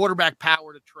 quarterback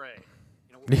power to Trey.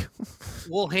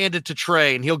 We'll hand it to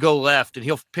Trey, and he'll go left, and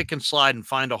he'll pick and slide and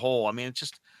find a hole. I mean, it's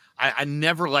just I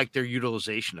never liked their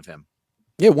utilization of him.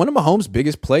 Yeah, one of Mahomes'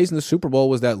 biggest plays in the Super Bowl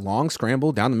was that long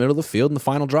scramble down the middle of the field in the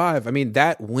final drive. I mean,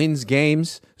 that wins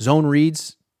games. Zone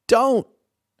reads don't.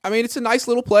 I mean, it's a nice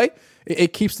little play.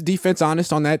 It keeps the defense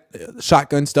honest on that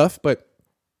shotgun stuff, but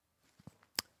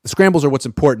the scrambles are what's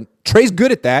important. Trey's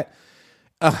good at that.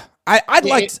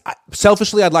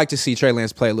 Selfishly, I'd like to see Trey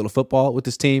Lance play a little football with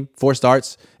this team. 4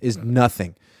 starts is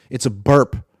nothing. It's a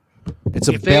burp. It's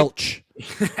a belch.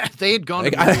 If they had gone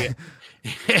to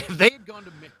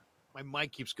my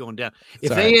mic keeps going down.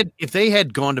 If they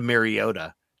had gone to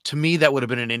Mariota, to me that would have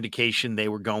been an indication they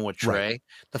were going with Trey. Right.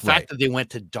 The fact that they went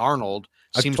to Darnold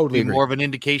seems to be more of an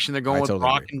indication they're going with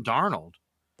Brock and Darnold.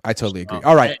 I totally agree.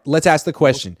 All right, let's ask the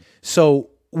question. So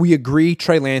we agree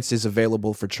Trey Lance is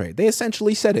available for trade. They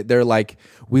essentially said it. They're like,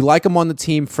 we like him on the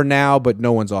team for now, but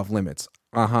no one's off limits.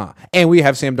 And we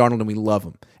have Sam Darnold and we love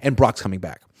him. And Brock's coming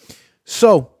back.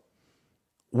 So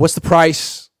what's the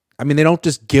price? I mean, they don't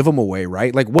just give them away,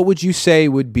 right? Like, what would you say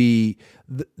would be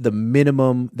the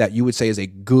minimum that you would say is a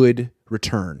good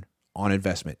return on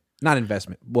investment? Not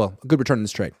investment. Well, a good return in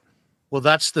this trade. Well,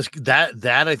 that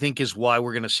I think is why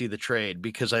we're going to see the trade,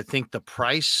 because I think the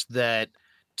price that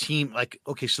team, like,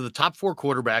 okay, so the top 4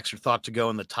 quarterbacks are thought to go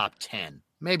in the top 10.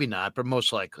 Maybe not, but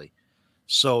most likely.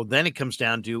 So then it comes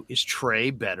down to, is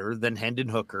Trey better than Hendon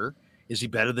Hooker? Is he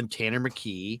better than Tanner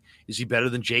McKee? Is he better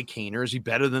than Jake Haener? Is he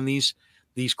better than these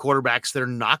quarterbacks that are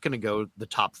not going to go the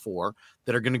top 4,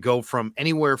 that are going to go from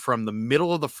anywhere from the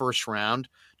middle of the first round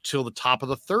till the top of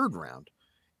the 3rd round?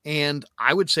 And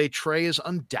I would say Trey is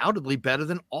undoubtedly better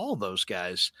than all those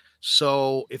guys.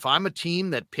 So if I'm a team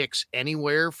that picks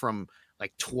anywhere from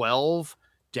like 12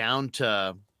 down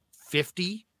to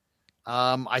 50,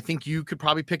 I think you could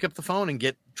probably pick up the phone and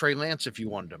get Trey Lance if you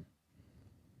wanted him.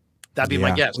 That'd be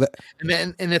my guess.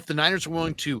 And if the Niners are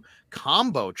willing to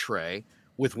combo Trey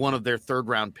with one of their 3rd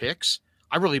round picks,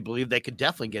 I really believe they could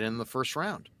definitely get in the 1st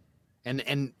round.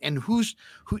 And who,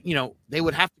 they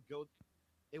would have to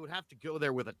go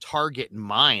there with a target in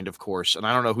mind, of course. And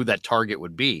I don't know who that target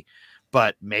would be,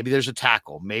 but maybe there's a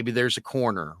tackle, maybe there's a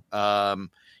corner,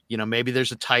 maybe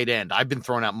there's a tight end. I've been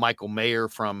throwing out Michael Mayer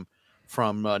from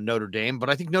Notre Dame, but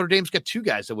I think Notre Dame's got 2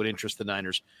 guys that would interest the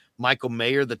Niners: Michael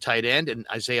Mayer, the tight end, and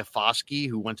Isaiah Foskey,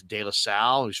 who went to De La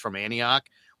Salle, who's from Antioch,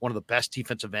 one of the best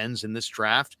defensive ends in this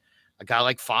draft. A guy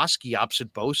like Foskey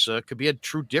opposite Bosa could be a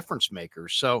true difference maker.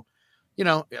 So, we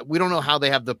don't know how they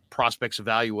have the prospects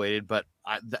evaluated, but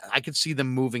I could see them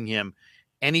moving him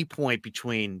any point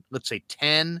between, let's say,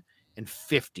 10 and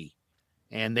 50,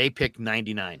 and they pick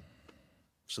 99.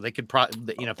 So they could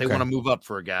probably, if they want to move up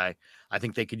for a guy, I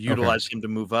think they could utilize him to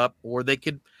move up, or they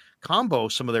could combo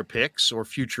some of their picks or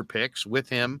future picks with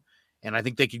him. And I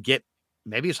think they could get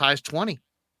maybe as high as 20.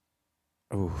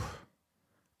 Oh,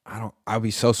 I'd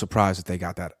be so surprised if they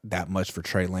got that much for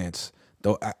Trey Lance.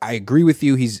 Though I agree with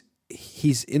you.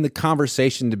 He's in the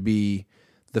conversation to be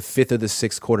the 5th or the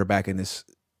 6th quarterback in this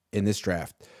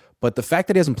draft. But the fact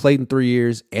that he hasn't played in 3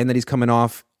 years and that he's coming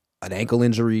off an ankle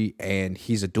injury and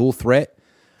he's a dual threat,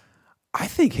 I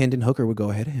think Hendon Hooker would go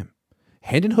ahead of him.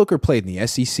 Hendon Hooker played in the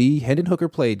SEC. Hendon Hooker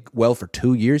played well for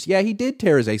 2 years. Yeah, he did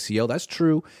tear his ACL. That's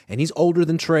true. And he's older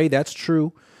than Trey. That's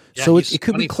true. Yeah, so it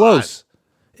could 25. Be close.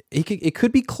 It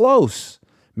could be close.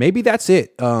 Maybe that's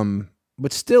it.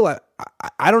 But still,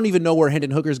 I don't even know where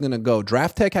Hendon Hooker is going to go.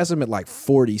 Draft Tech has him at like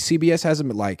 40. CBS has him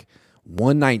at like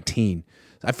 119.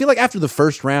 I feel like after the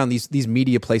 1st round, these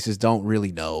media places don't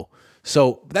really know.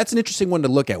 So that's an interesting one to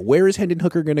look at. Where is Hendon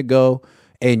Hooker going to go?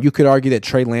 And you could argue that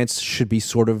Trey Lance should be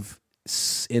sort of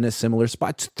in a similar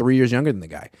spot. It's 3 years younger than the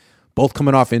guy. Both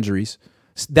coming off injuries.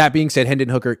 That being said, Hendon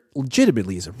Hooker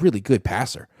legitimately is a really good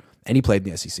passer. And he played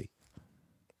in the SEC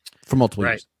for multiple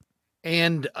years.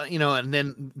 And, and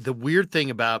then the weird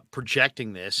thing about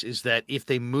projecting this is that if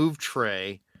they move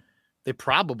Trey, they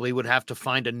probably would have to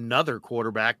find another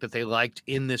quarterback that they liked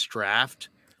in this draft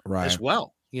as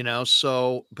well.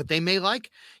 But they may like,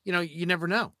 you never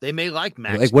know. They may like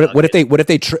Max. Like what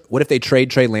if they trade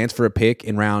Trey Lance for a pick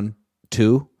in round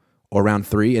 2 or round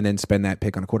 3 and then spend that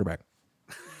pick on a quarterback?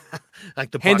 Like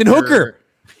the Hendon Hooker.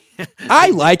 I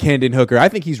like Hendon Hooker. I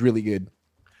think he's really good.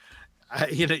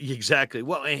 Exactly.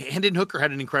 Well, Hendon Hooker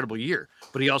had an incredible year,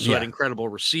 but he also had incredible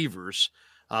receivers.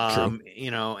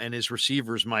 And his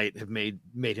receivers might have made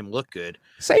him look good.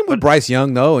 Same with Bryce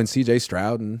Young though, and CJ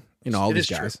Stroud, and all these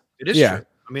guys. True. It is true.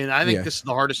 I mean, I think this is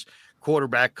the hardest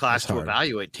quarterback class to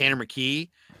evaluate. Tanner McKee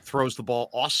throws the ball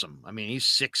awesome. I mean, he's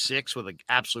 6'6" with an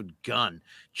absolute gun.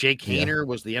 Jake Haener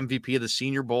was the MVP of the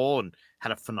Senior Bowl and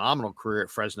had a phenomenal career at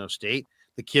Fresno State.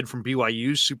 The kid from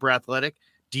BYU, super athletic.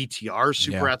 DTR,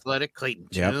 super athletic. Clayton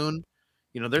Tune.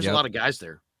 There's a lot of guys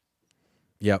there.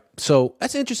 Yep. So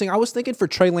that's interesting. I was thinking for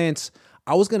Trey Lance,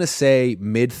 I was gonna say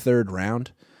mid third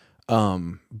round,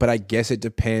 but I guess it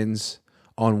depends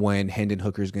on when Hendon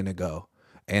Hooker's gonna go.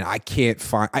 And I can't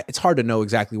find. It's hard to know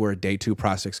exactly where a day 2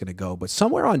 prospect's gonna go, but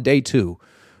somewhere on day 2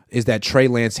 is that Trey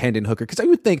Lance, Hendon Hooker. Because I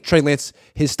would think Trey Lance,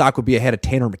 his stock would be ahead of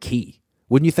Tanner McKee.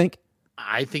 Wouldn't you think?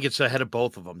 I think it's ahead of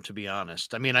both of them, to be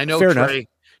honest. I mean, I know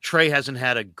Trey hasn't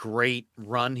had a great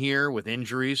run here with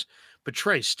injuries, but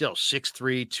Trey's still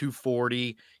 6'3",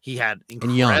 240. He had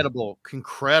incredible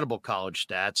college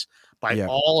stats by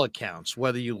all accounts.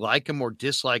 Whether you like him or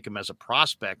dislike him as a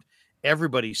prospect,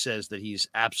 everybody says that he's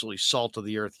absolutely salt of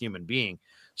the earth human being.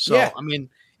 So, I mean,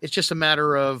 it's just a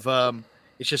matter of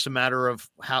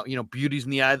how, beauty's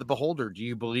in the eye of the beholder. Do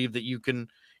you believe that you can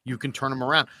turn them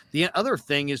around? The other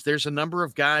thing is there's a number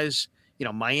of guys,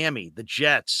 Miami, the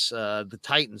Jets, the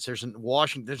Titans, there's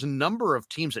Washington, there's a number of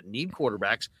teams that need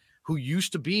quarterbacks who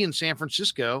used to be in San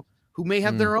Francisco who may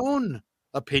have their own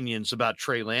opinions about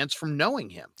Trey Lance from knowing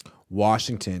him.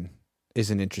 Washington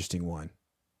is an interesting one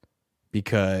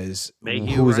because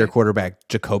who was their quarterback?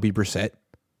 Jacoby Brissett.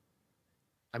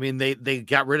 I mean, they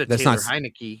got rid of Taylor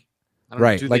Heineke.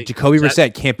 Right. Jacoby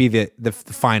Brissett can't be the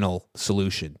final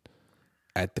solution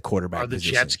at the quarterback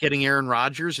position. Are the Jets getting Aaron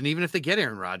Rodgers? And even if they get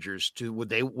Aaron Rodgers, would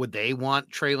they want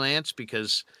Trey Lance?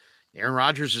 Because Aaron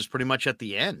Rodgers is pretty much at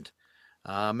the end.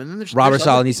 And then there's Robert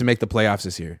Saleh needs to make the playoffs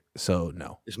this year. So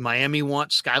no. Does Miami want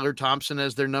Skylar Thompson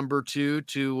as their number 2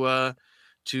 to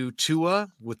Tua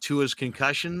with Tua's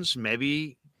concussions?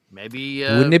 Maybe.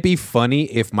 Wouldn't it be funny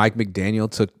if Mike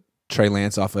McDaniel took Trey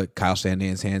Lance off of Kyle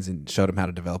Shanahan's hands and showed him how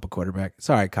to develop a quarterback? It's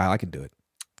all right, Kyle. I can do it.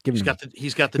 He's got the.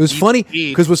 It was funny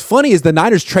because what's funny is the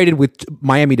Niners traded with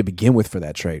Miami to begin with for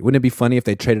that trade. Wouldn't it be funny if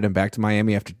they traded him back to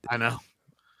Miami after? I know.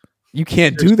 You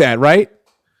can't do that, right?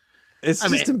 It's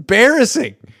just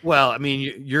embarrassing. Well, I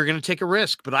mean, you're going to take a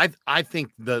risk, but I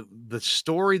think the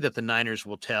story that the Niners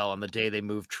will tell on the day they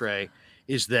move Trey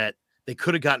is that they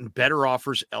could have gotten better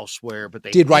offers elsewhere, but they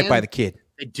did right by the kid.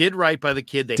 They did right by the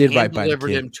kid. They did right by the kid.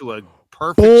 Delivered him to a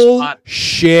perfect spot.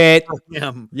 Bullshit.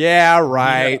 Yeah,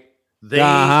 right.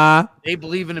 They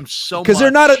believe in him so much because they're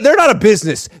not a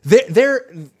business.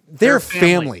 They're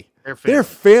family. They're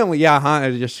family. Yeah,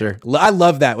 yes, sure. I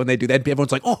love that when they do that.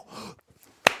 Everyone's like, oh.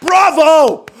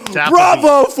 Bravo!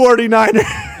 Bravo,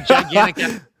 49ers.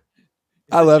 Gigantic.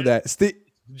 I love that.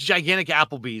 Gigantic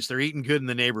Applebee's. They're eating good in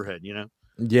the neighborhood,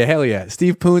 Yeah, hell yeah.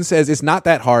 Steve Poon says, it's not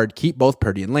that hard. Keep both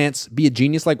Purdy and Lance. Be a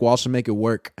genius like Walsh and make it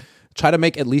work. Try to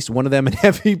make at least one of them an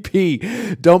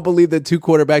MVP. Don't believe that 2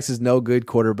 quarterbacks is no good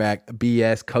quarterback.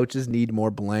 BS. Coaches need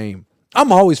more blame.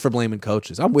 I'm always for blaming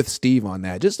coaches. I'm with Steve on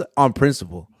that. Just on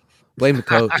principle. Blame the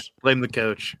coach. Blame the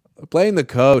coach. Blame the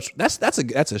coach. That's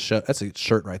a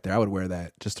shirt right there. I would wear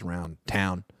that just around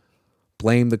town.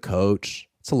 Blame the coach.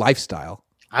 It's a lifestyle.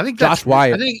 I think Josh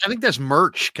Wyatt. I think that's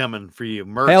merch coming for you.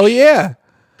 Merch. Hell yeah.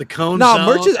 The Cohn. No,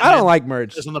 merch is. I don't like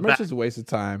merch. Merch is a waste of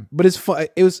time. But it's fun.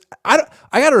 It was. I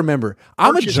got to remember.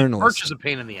 I'm a journalist. Merch is a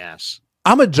pain in the ass.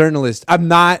 I'm a journalist. I'm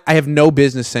not. I have no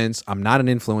business sense. I'm not an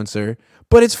influencer.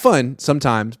 But it's fun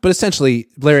sometimes. But essentially,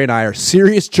 Larry and I are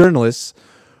serious journalists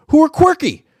who are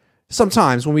quirky.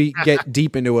 Sometimes when we get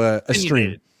deep into a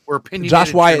stream. We're opinionated.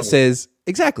 Josh Wyatt says,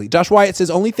 exactly. Josh Wyatt says,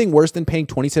 only thing worse than paying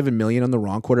 $27 million on the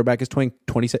wrong quarterback is paying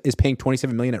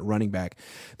 $27 million at running back.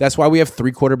 That's why we have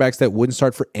 3 quarterbacks that wouldn't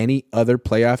start for any other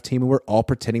playoff team, and we're all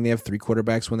pretending they have 3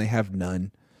 quarterbacks when they have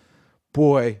none.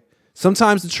 Boy,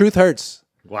 sometimes the truth hurts.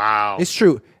 Wow. It's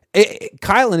true.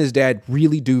 Kyle and his dad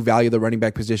really do value the running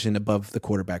back position above the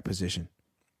quarterback position.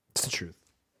 It's the truth.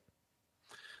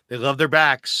 They love their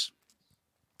backs.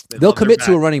 They'll commit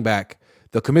to a running back.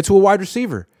 They'll commit to a wide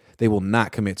receiver. They will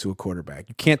not commit to a quarterback.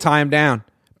 You can't tie them down.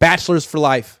 Bachelors for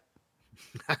life.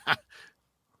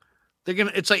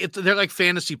 They're like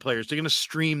fantasy players. They're gonna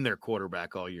stream their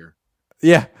quarterback all year.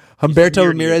 Yeah. Humberto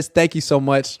Ramirez, thank you so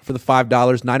much for the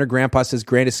 $5. Niner Grandpa says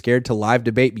Grant is scared to live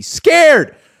debate. Be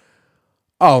scared.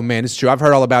 Oh man, it's true. I've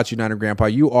heard all about you, Niner Grandpa.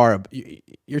 You're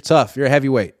tough. You're a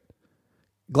heavyweight.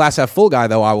 Glass half full guy,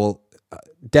 though. I will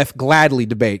gladly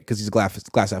debate because he's a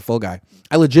glass half full guy.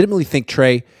 I legitimately think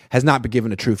Trey has not been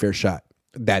given a true fair shot.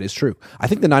 That is true. I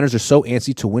think the Niners are so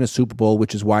antsy to win a Super Bowl,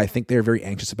 which is why I think they're very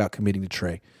anxious about committing to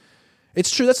Trey.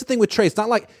 It's true. That's the thing with Trey. It's not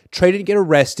like Trey didn't get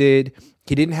arrested.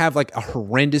 He didn't have like a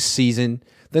horrendous season.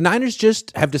 The Niners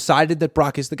just have decided that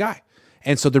Brock is the guy.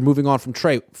 And so they're moving on from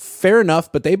Trey. Fair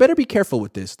enough, but they better be careful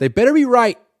with this. They better be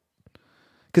right.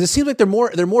 Because it seems like they're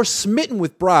more smitten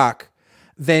with Brock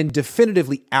than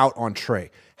definitively out on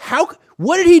Trey.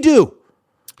 What did he do?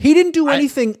 He didn't do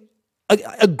anything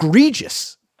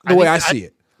egregious the way I see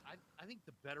it. I think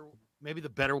the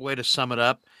better way to sum it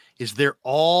up is they're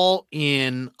all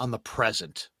in on the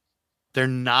present. They're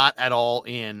not at all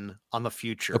in on the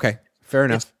future. Okay, fair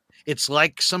enough. It's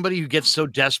like somebody who gets so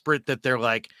desperate that they're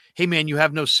like, hey, man, you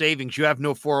have no savings. You have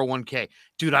no 401k.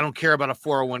 Dude, I don't care about a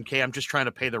 401k. I'm just trying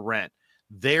to pay the rent.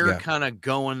 They're kind of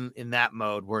going in that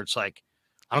mode where it's like,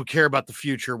 I don't care about the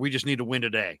future. We just need to win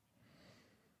today.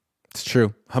 It's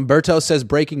true. Humberto says,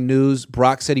 breaking news,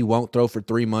 Brock said he won't throw for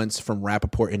 3 months from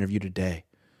Rappaport interview today.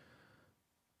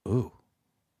 Ooh.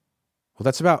 Well,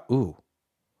 that's about,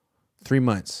 3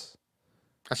 months.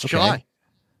 That's July.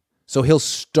 So he'll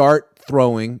start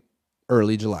throwing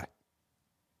early July.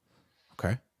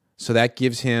 Okay. So that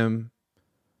gives him,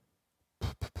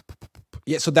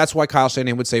 so that's why Kyle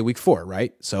Shanahan would say week 4,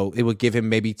 right? So it would give him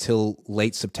maybe till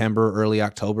late September, early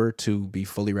October to be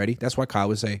fully ready. That's why Kyle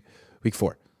would say week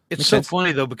 4. It's Makes so sense.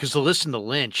 funny though, because to listen to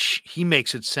Lynch, he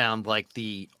makes it sound like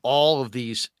all of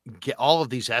these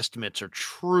estimates are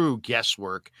true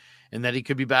guesswork, and that he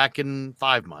could be back in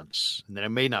 5 months, and that it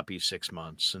may not be 6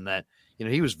 months, and that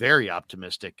he was very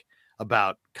optimistic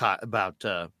about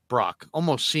Brock,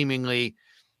 almost seemingly,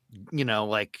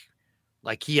 like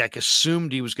he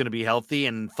assumed he was going to be healthy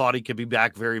and thought he could be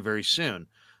back very, very soon.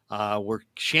 Where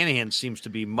Shanahan seems to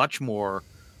be much more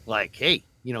like, hey,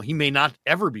 he may not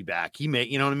ever be back. He may,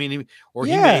 you know what I mean? Or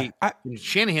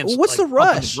Shanahan's what's like the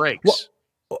rush? The brakes.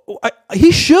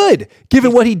 He should,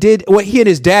 given what he did, what he and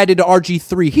his dad did to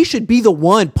RG3. He should be the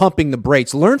one pumping the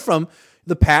brakes. Learn from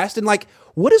the past. And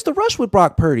what is the rush with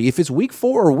Brock Purdy? If it's week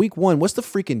 4 or week 1, what's the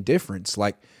freaking difference?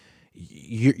 Like,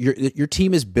 your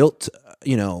team is built,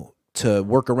 to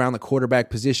work around the quarterback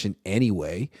position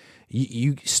anyway.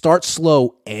 You start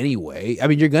slow anyway. I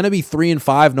mean, you're going to be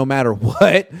 3-5 no matter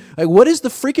what. Like, what is the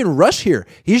freaking rush here?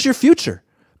 He's your future.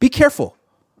 Be careful.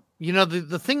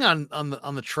 The thing on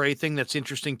the Trey thing that's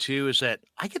interesting too is that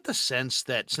I get the sense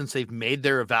that since they've made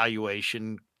their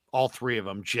evaluation, all 3 of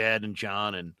them, Jed and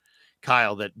John and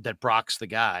Kyle, that Brock's the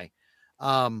guy.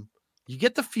 You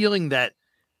get the feeling that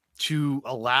to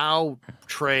allow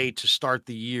Trey to start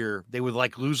the year, they would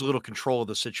lose a little control of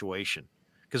the situation.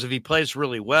 Because if he plays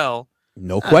really well,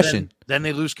 no question, then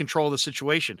they lose control of the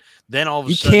situation. Then all of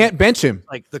a sudden, you can't bench him.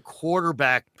 Like the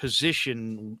quarterback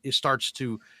position, it starts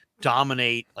to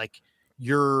dominate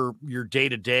your day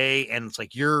to day, and it's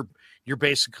like you're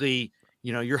basically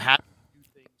you're having to do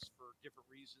things for different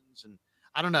reasons, and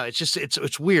I don't know. It's just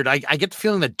it's weird. I get the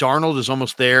feeling that Darnold is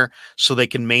almost there so they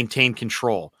can maintain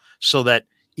control, so that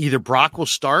either Brock will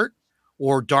start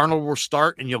or Darnold will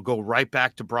start, and you'll go right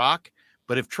back to Brock.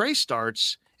 But if Trey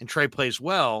starts and Trey plays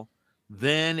well,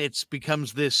 then it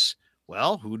becomes this.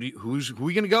 Well, who are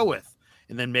we going to go with?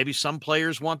 And then maybe some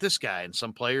players want this guy, and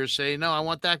some players say, no, I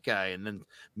want that guy. And then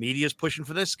media's pushing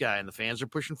for this guy, and the fans are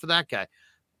pushing for that guy.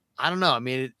 I don't know. I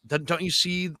mean, don't you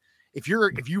see, if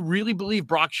you really believe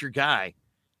Brock's your guy,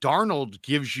 Darnold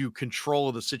gives you control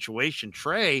of the situation.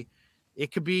 Trey,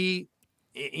 it could be,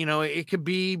 it could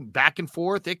be back and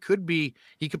forth. It could be,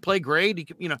 he could play great. He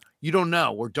could, you don't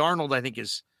know. Where Darnold, I think,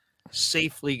 is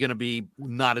safely going to be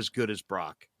not as good as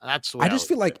Brock. That's the way I just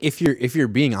feel like if you're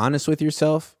being honest with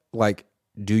yourself,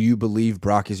 do you believe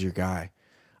Brock is your guy?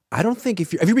 I don't think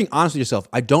if you're being honest with yourself,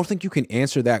 I don't think you can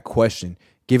answer that question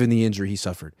given the injury he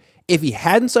suffered. If he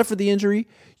hadn't suffered the injury,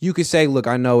 you could say, look,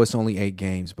 I know it's only 8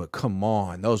 games, but come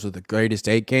on, those are the greatest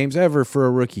 8 games ever for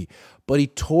a rookie. But he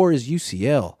tore his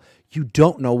UCL. You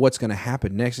don't know what's going to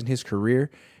happen next in his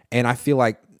career. And I feel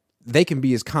like they can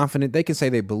be as confident. They can say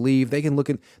they believe. They can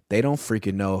they don't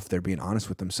freaking know if they're being honest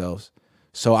with themselves.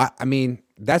 So, I mean,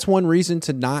 that's one reason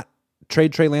to not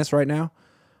trade Trey Lance right now.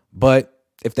 But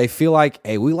if they feel like,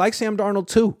 hey, we like Sam Darnold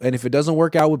too, and if it doesn't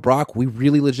work out with Brock, we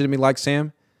really legitimately like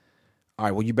Sam, all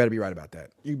right, well, you better be right about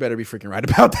that. You better be freaking right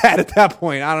about that at that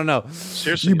point. I don't know.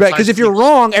 Seriously. You bet, because if you're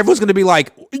wrong, everyone's going to be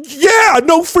like, yeah,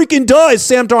 no freaking does,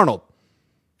 Sam Darnold.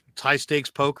 It's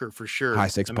high-stakes poker for sure.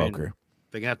 High-stakes poker.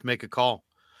 They're going to have to make a call.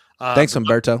 Thanks,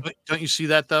 Humberto. Don't you see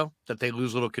that, though, that they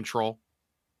lose a little control?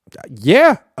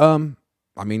 Yeah.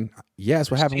 I mean, yeah, that's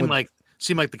what happened.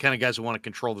 Seem like the kind of guys who want to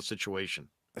control the situation.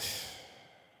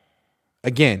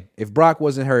 Again, if Brock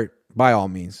wasn't hurt, by all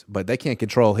means, but they can't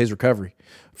control his recovery.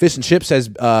 Fish and Chip says,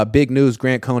 big news,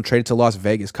 Grant Cohn traded to Las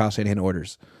Vegas, Kyle Shanahan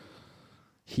orders.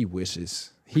 He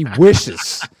wishes.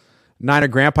 Niner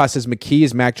Grandpa says, McKee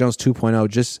is Mac Jones 2.0,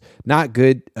 just not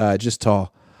good, just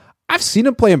tall. I've seen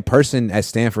him play in person at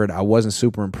Stanford. I wasn't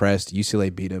super impressed.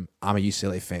 UCLA beat him. I'm a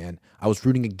UCLA fan. I was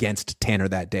rooting against Tanner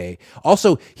that day.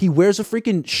 Also, he wears a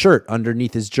freaking shirt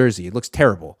underneath his jersey. It looks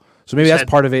terrible. So maybe that's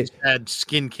part of it. He had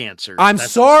skin cancer.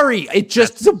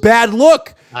 It's a bad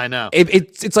look. I know.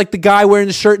 It's like the guy wearing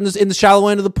the shirt in the shallow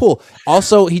end of the pool.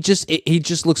 Also, he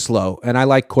just looks slow, and I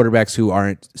like quarterbacks who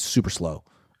aren't super slow.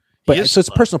 But so it's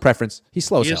personal preference. He's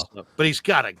slow as hell. Slow, but he's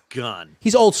got a gun.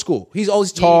 He's old school. He's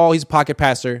always tall. He's a pocket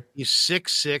passer. He's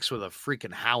 6'6" with a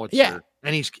freaking howitzer. Yeah.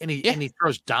 And he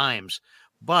throws dimes,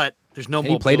 but there's no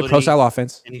mobility. He played a pro style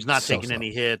offense. And he's not taking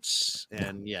any hits.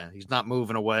 And he's not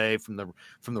moving away from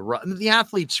the run. The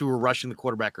athletes who are rushing the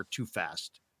quarterback are too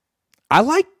fast. I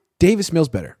like Davis Mills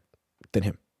better than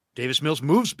him. Davis Mills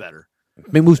moves better.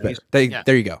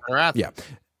 There you go. Yeah.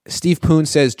 Steve Poon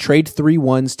says trade 3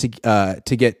 ones to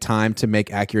get time to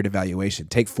make accurate evaluation.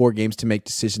 Take 4 games to make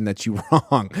decision that you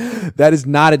wrong. That is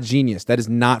not a genius. That is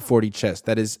not 40 chess.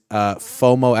 That is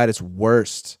FOMO at its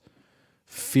worst.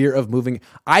 Fear of moving.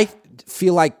 I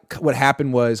feel like what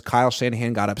happened was Kyle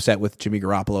Shanahan got upset with Jimmy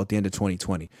Garoppolo at the end of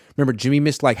 2020. Remember, Jimmy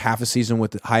missed like half a season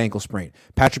with a high ankle sprain.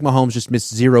 Patrick Mahomes just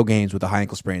missed 0 games with a high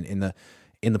ankle sprain in the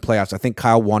playoffs. I think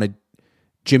Kyle wanted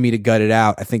Jimmy to gut it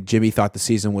out. I think Jimmy thought the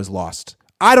season was lost.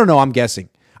 I don't know. I'm guessing.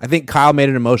 I think Kyle made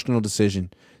an emotional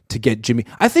decision to get Jimmy.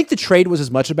 I think the trade was as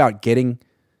much about getting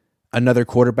another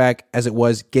quarterback as it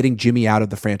was getting Jimmy out of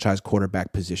the franchise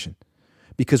quarterback position.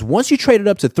 Because once you traded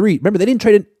up to 3, remember, they didn't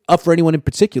trade it up for anyone in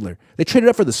particular. They traded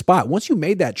up for the spot. Once you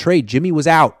made that trade, Jimmy was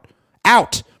out.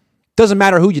 Out. Doesn't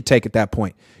matter who you take at that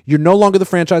point. You're no longer the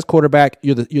franchise quarterback.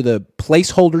 You're the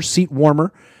placeholder, seat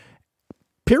warmer.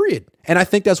 Period. And I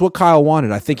think that's what Kyle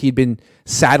wanted. I think he'd been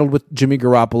saddled with Jimmy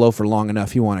Garoppolo for long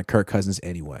enough. He wanted Kirk Cousins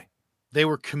anyway. They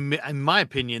were in my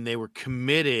opinion, they were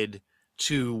committed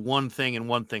to one thing and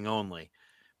one thing only: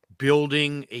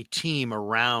 building a team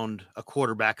around a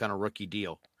quarterback on a rookie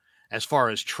deal. As far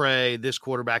as Trey, this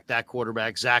quarterback, that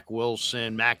quarterback, Zach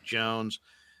Wilson, Mac Jones,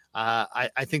 I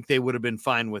think they would have been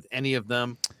fine with any of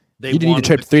them. You didn't need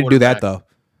to trade 3 to do that, though.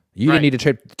 You didn't need to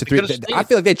trade to 3. I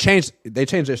feel like they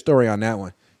changed their story on that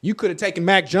one. You could have taken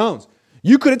Mac Jones.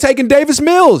 You could have taken Davis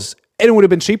Mills, and it would have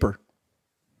been cheaper.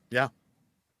 Yeah.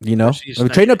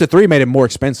 Trading up to 3 made it more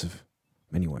expensive.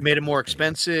 Anyway. Made it more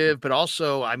expensive, but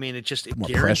also, I mean, it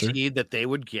guaranteed pressure that they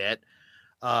would get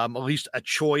at least a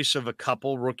choice of a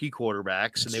couple rookie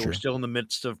quarterbacks, and they were still in the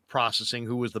midst of processing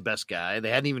who was the best guy. They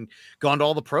hadn't even gone to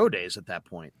all the pro days at that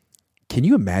point. Can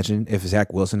you imagine if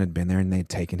Zach Wilson had been there and they'd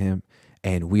taken him,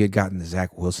 and we had gotten the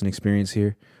Zach Wilson experience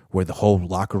here, where the whole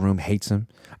locker room hates him?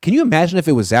 Can you imagine if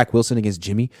it was Zach Wilson against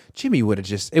Jimmy? Jimmy would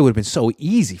have been so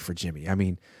easy for Jimmy. I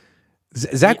mean,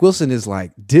 Zach Wilson is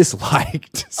like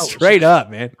disliked straight up,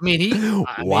 man. I mean,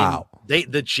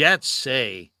 the Jets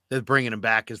say that bringing him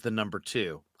back is the number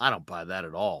 2. I don't buy that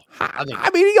at all. I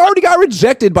mean, he already got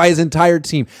rejected by his entire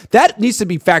team. That needs to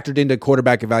be factored into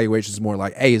quarterback evaluations more.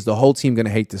 Like, hey, is the whole team going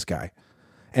to hate this guy?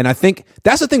 And I think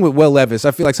that's the thing with Will Levis.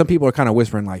 I feel like some people are kind of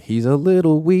whispering like he's a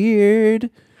little weird.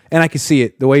 And I can see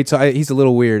it. The way he's a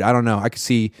little weird. I don't know. I could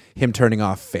see him turning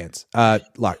off fans,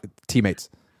 teammates.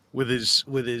 With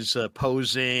his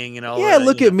posing and all that. Yeah,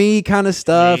 look at know. me kind of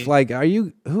stuff. Like, are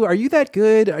you that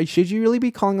good? Should you really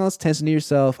be calling all this attention to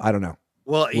yourself? I don't know.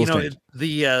 Well,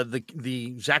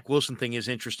 the Zach Wilson thing is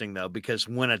interesting, though, because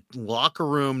when a locker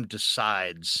room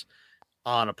decides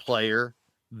on a player,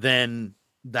 then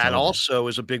that also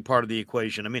is a big part of the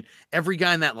equation. I mean, every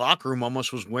guy in that locker room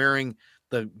almost was wearing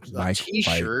the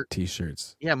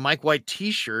t-shirts. Yeah, Mike White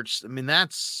t-shirts. I mean,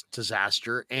 that's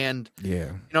disaster. And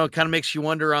it kind of makes you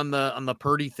wonder on the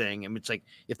Purdy thing. I mean, it's like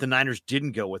if the Niners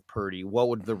didn't go with Purdy, what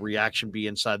would the reaction be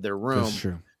inside their room? That's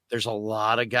true. There's a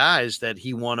lot of guys that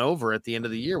he won over at the end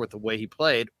of the year with the way he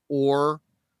played, or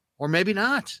maybe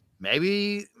not.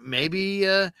 Maybe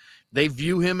they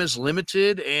view him as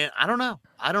limited, and I don't know.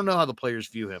 I don't know how the players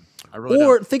view him. I really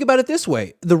don't. Think about it this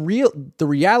way: the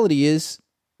reality is,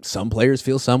 some players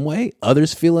feel some way,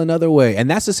 others feel another way, and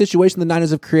that's the situation the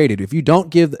Niners have created. If you don't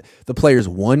give the players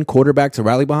one quarterback to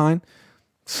rally behind,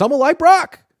 some will like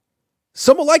Brock,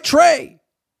 some will like Trey,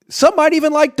 some might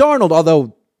even like Darnold,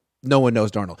 although no one knows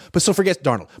Darnold. But so forget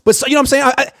Darnold. But so, you know what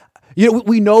I'm saying?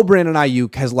 We know Brandon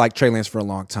Ayuk has liked Trey Lance for a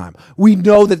long time. We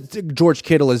know that George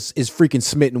Kittle is freaking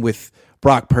smitten with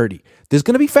Brock Purdy. There's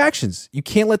going to be factions. You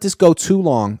can't let this go too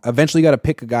long. Eventually, you got to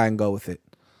pick a guy and go with it.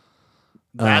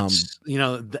 That's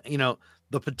the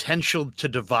potential to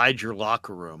divide your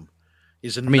locker room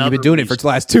is another. I mean, you've been doing it for the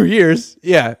last 2 years.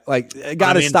 Yeah, like it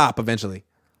got to stop eventually.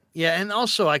 Yeah, and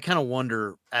also I kind of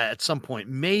wonder at some point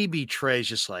maybe Trey's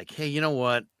just like, hey, you know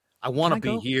what? I want to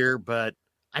be here, but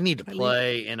I need to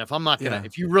play. And if I'm not gonna,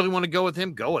 if you really want to go with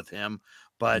him, go with him.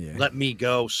 But let me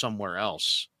go somewhere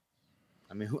else.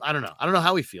 I mean, I don't know. I don't know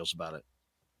how he feels about it.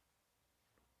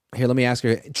 Here, let me ask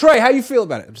you, Trey, how you feel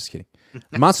about it? I'm just kidding.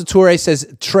 Monster Toure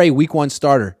says, Trey, week 1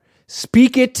 starter.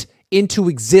 Speak it into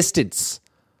existence.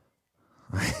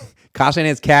 Kyle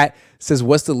Shanahan's cat says,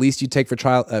 what's the least you take for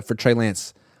Trey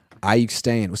Lance? Ayuk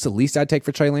staying. What's the least I'd take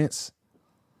for Trey Lance?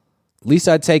 Least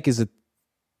I'd take is a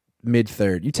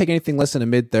mid-third. You take anything less than a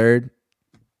mid-third,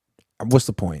 what's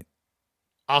the point?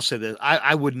 I'll say this.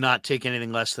 I would not take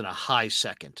anything less than a high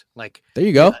second. Like, there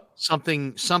you go.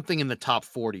 Something in the top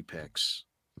 40 picks.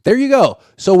 There you go.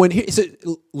 So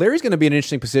Larry's going to be in an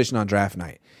interesting position on draft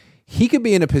night. He could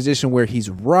be in a position where he's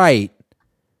right,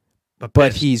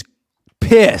 but he's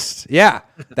pissed. Yeah,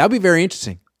 that would be very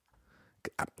interesting.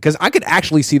 Because I could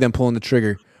actually see them pulling the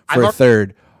trigger for a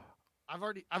third.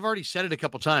 I've already said it a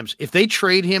couple times. If they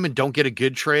trade him and don't get a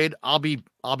good trade, I'll be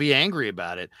angry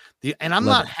about it. I'm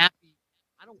not happy.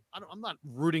 I'm not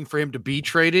rooting for him to be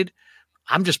traded.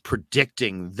 I'm just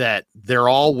predicting that they're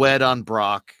all wed on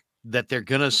Brock, that they're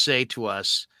going to say to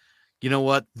us, you know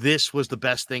what, this was the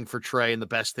best thing for Trey and the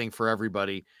best thing for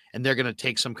everybody, and they're going to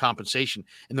take some compensation.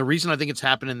 And the reason I think it's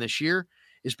happening this year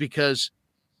is because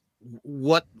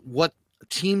what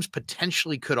teams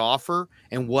potentially could offer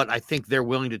and what I think they're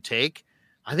willing to take,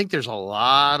 I think there's a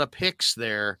lot of picks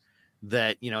there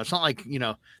that, it's not like,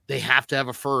 they have to have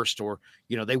a first or,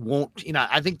 they won't,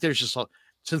 I think there's just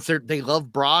since they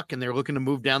love Brock and they're looking to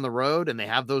move down the road and they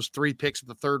have those 3 picks at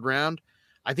the third round,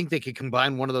 I think they could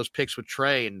combine one of those picks with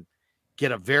Trey and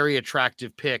get a very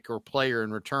attractive pick or player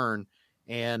in return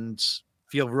and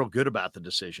feel real good about the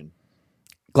decision.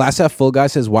 Glass Half Full guy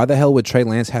says, why the hell would Trey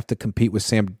Lance have to compete with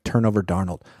Sam Turnover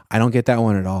Darnold? I don't get that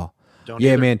one at all.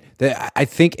 Either. Man. I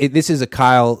think this is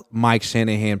a Mike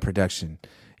Shanahan production.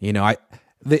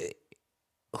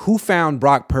 Who found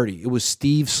Brock Purdy? It was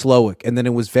Steve Slowick, and then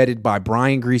it was vetted by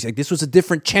Brian Grease. Like, this was a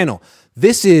different channel.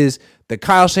 This is the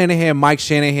Kyle Shanahan, Mike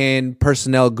Shanahan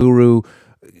personnel guru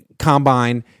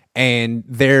combine, and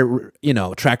their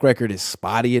track record is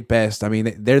spotty at best. I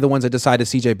mean, they're the ones that decided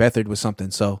C.J. Beathard was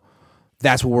something. So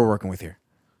that's what we're working with here.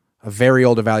 A very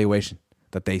old evaluation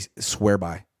that they swear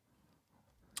by.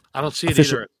 I don't see it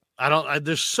either.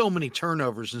 There's so many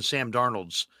turnovers in Sam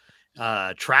Darnold's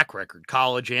track record,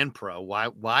 college and pro. Why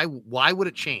would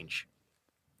it change?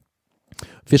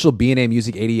 Official B&A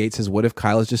Music 88 says, what if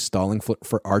Kyle is just stalling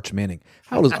for Arch Manning?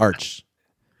 How old is Arch?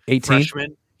 18?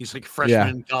 Freshman. He's like a freshman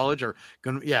in college or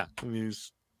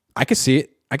I could see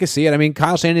it. I mean,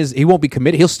 Kyle Shanahan he won't be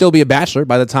committed. He'll still be a bachelor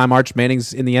by the time Arch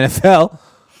Manning's in the NFL.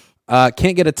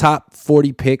 Can't get a top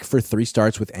 40 pick for 3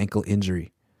 starts with ankle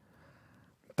injury.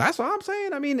 That's what I'm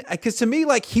saying. I mean, because to me,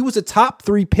 like, he was a top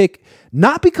 3 pick,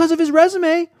 not because of his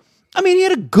resume. I mean, he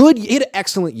had an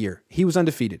excellent year. He was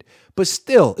undefeated, but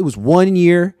still, it was 1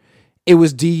 year. It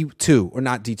was D2 or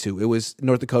not D2. It was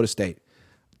North Dakota State.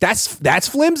 That's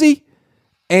flimsy.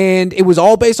 And it was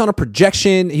all based on a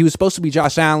projection. He was supposed to be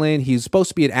Josh Allen. He was supposed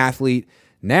to be an athlete.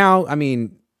 Now, I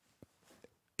mean,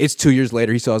 it's 2 years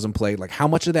later. He still hasn't played. Like, how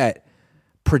much of that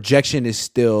projection is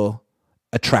still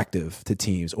attractive to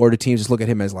teams, or do teams just look at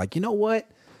him as like, you know what?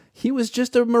 He was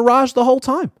just a mirage the whole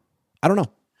time. I don't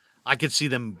know. I could see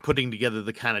them putting together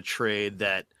the kind of trade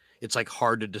that it's like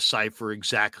hard to decipher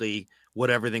exactly what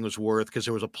everything was worth because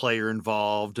there was a player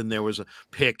involved and there was a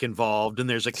pick involved and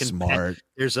there's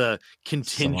a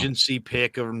contingency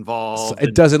pick involved. So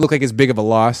it doesn't look like as big of a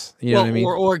loss. You know what I mean?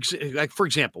 Or like, for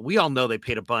example, we all know they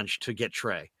paid a bunch to get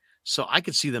Trey. So I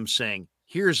could see them saying,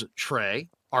 here's Trey,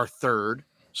 our third,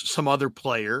 some other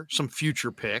player, some future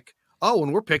pick. Oh,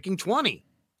 and we're picking 20.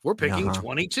 We're picking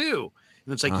 22.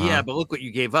 And it's like, yeah, but look what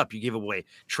you gave up. You gave away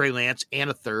Trey Lance and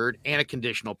a third and a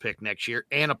conditional pick next year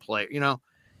and a player, And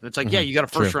it's like, yeah, you got a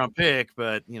first round pick,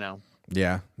 but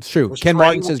Yeah, it's true. Ken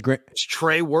Martin says, is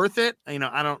Trey worth it? I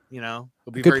don't, it'll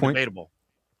be very debatable.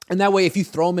 And that way, if you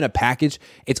throw him in a package,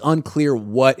 it's unclear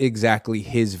what exactly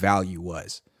his value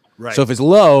was. Right. So if it's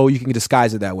low, you can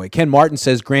disguise it that way. Ken Martin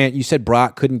says, Grant, you said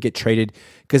Brock couldn't get traded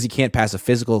because he can't pass a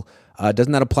physical.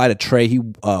 Doesn't that apply to Trey? He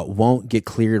won't get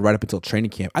cleared right up until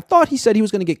training camp. I thought he said he was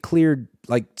going to get cleared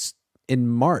like in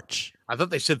March. I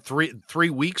thought they said three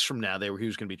weeks from now he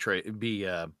was going to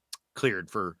be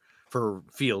cleared for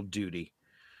field duty.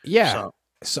 Yeah.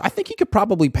 So I think he could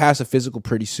probably pass a physical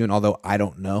pretty soon, although I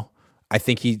don't know.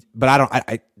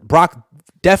 Brock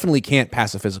definitely can't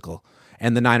pass a physical.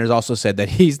 And the Niners also said that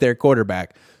he's their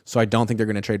quarterback, so I don't think they're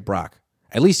going to trade Brock.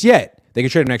 At least yet. They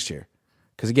can trade him next year.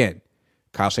 Because, again,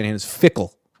 Kyle Shanahan is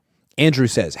fickle. Andrew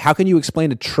says, how can you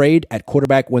explain a trade at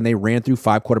quarterback when they ran through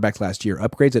 5 quarterbacks last year?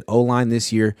 Upgrades at O-line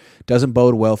this year doesn't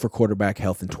bode well for quarterback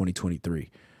health in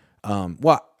 2023.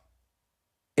 Well,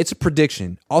 it's a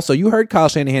prediction. Also, you heard Kyle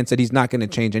Shanahan said he's not going to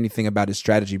change anything about his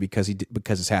strategy because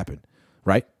it's happened,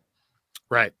 right?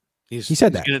 Right. He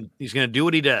said that. He's going to do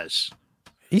what he does.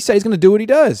 He said he's going to do what he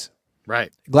does. Right.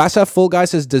 Glass Half Full guy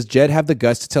says, does Jed have the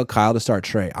guts to tell Kyle to start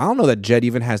Trey? I don't know that Jed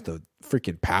even has the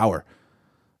freaking power.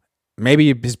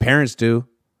 Maybe his parents do.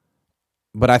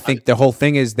 But I think the whole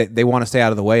thing is that they want to stay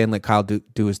out of the way and let Kyle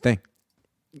do his thing.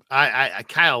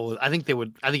 Kyle, I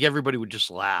think everybody would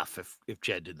just laugh if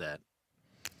Jed did that.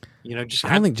 I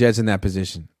don't think Jed's in that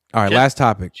position. All right, last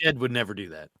topic. Jed would never do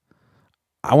that.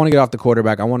 I want to get off the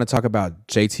quarterback. I want to talk about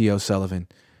JT O'Sullivan.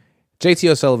 JT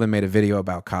O'Sullivan made a video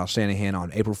about Kyle Shanahan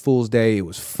on April Fool's Day. It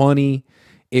was funny.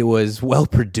 It was well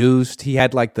produced. He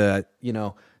had like the,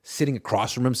 sitting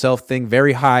across from himself thing,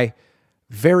 very high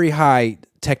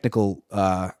technical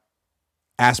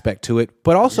aspect to it.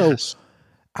 But also, yes.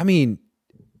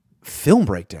 Film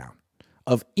breakdown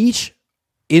of each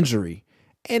injury.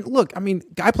 And look,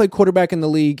 guy played quarterback in the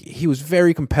league. He was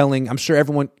very compelling. I'm sure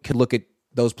everyone could look at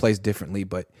those plays differently,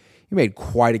 but he made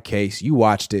quite a case. You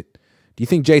watched it. Do you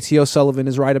think JT O'Sullivan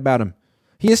is right about him?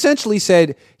 He essentially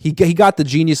said he got the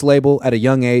genius label at a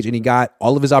young age, and he got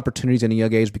all of his opportunities at a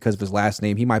young age because of his last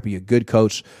name. He might be a good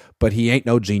coach, but he ain't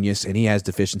no genius, and he has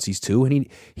deficiencies too. And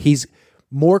he's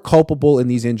more culpable in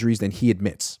these injuries than he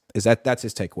admits. That's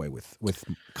his takeaway with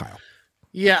Kyle?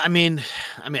 Yeah,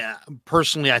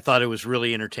 personally, I thought it was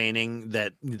really entertaining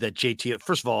that JT.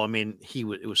 First of all,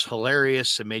 it was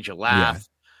hilarious. It made you laugh,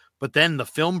 but then the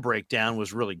film breakdown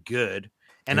was really good.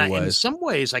 And in some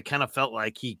ways, I kind of felt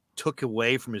like he took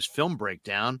away from his film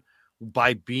breakdown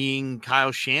by being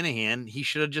Kyle Shanahan. He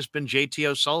should have just been JT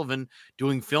O'Sullivan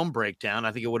doing film breakdown.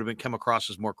 I think it would have come across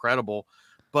as more credible.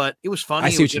 But it was funny. I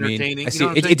see it was what you entertaining. mean. I see.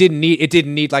 It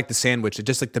didn't need like the sandwich. It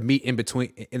just like the meat in between,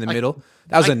 in the middle.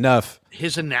 That was enough.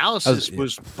 His analysis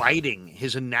was biting.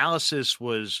 His analysis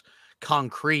was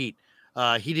concrete.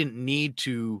 He didn't need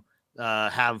to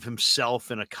have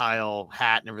himself in a Kyle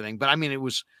hat and everything. But it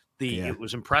was it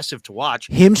was impressive to watch.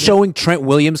 Him showing Trent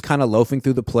Williams kind of loafing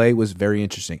through the play was very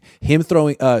interesting. Him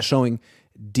showing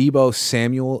Deebo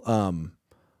Samuel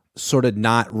sort of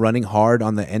not running hard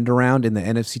on the end around in the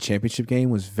NFC Championship game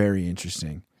was very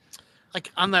interesting.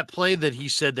 Like on that play that he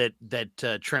said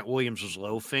that Trent Williams was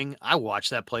loafing, I watched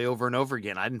that play over and over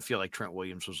again. I didn't feel like Trent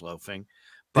Williams was loafing.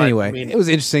 But, anyway, it was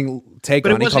an interesting take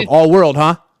on it. He called all world,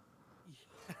 huh?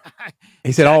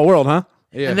 He said all world, huh?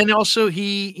 Yeah. And then also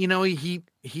he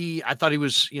I thought he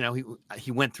was,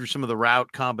 he went through some of the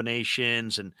route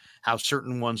combinations and how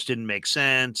certain ones didn't make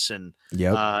sense. And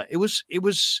it was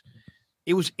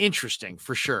interesting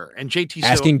for sure. And JT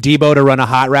asking Deebo to run a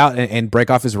hot route and break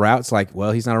off his routes, like,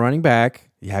 well, he's not a running back.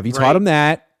 Have you taught him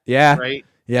that? Yeah. Right.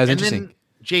 Yeah, it was interesting. Then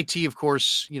JT, of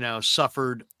course,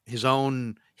 suffered his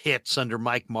own hits under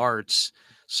Mike Martz.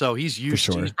 So he's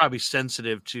he's probably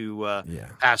sensitive to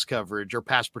pass coverage or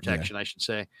pass protection, I should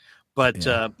say. But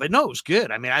no, it was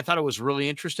good. I thought it was really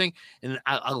interesting. And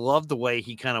I love the way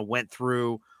he kind of went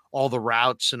through all the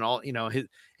routes and all, his,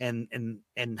 and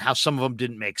how some of them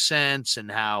didn't make sense, and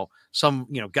how some,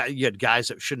 you had guys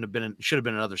that should have been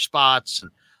in other spots.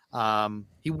 And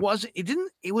it was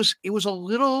a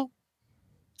little,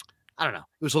 I don't know.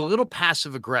 It was a little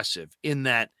passive aggressive in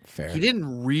that he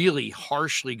didn't really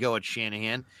harshly go at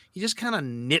Shanahan. He just kind of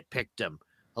nitpicked him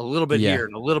a little bit here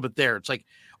and a little bit there. It's like,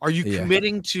 are you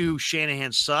committing to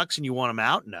Shanahan sucks and you want him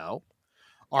out? No.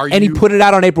 He put it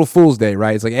out on April Fool's Day,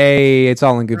 right? It's like, hey, it's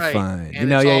all in good fun.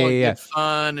 And it's all in good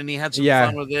fun, and he had some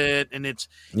fun with it, and it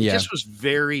just was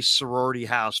very sorority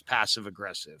house passive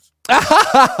aggressive.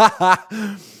 Well,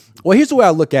 here's the way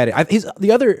I look at it.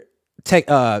 The other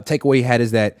takeaway he had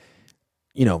is that,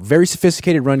 very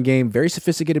sophisticated run game, very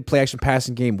sophisticated play action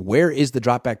passing game. Where is the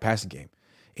drop back passing game?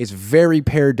 It's very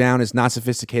pared down. It's not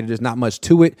sophisticated. There's not much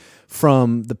to it,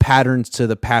 from the patterns to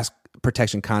the pass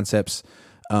protection concepts.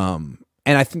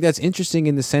 And I think that's interesting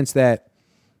in the sense that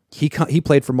he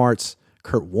played for Martz.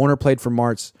 Kurt Warner played for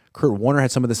Martz. Kurt Warner had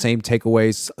some of the same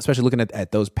takeaways, especially looking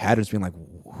at those patterns, being like,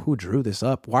 who drew this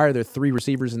up? Why are there three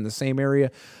receivers in the same area?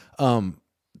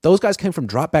 Those guys came from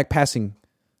drop back passing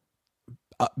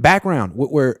background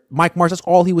where Mike Martz, that's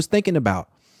all he was thinking about.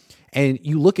 And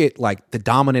you look at like the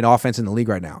dominant offense in the league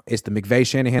right now. It's the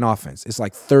McVay-Shanahan offense. It's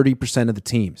like 30% of the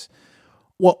teams.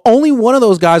 Well, only one of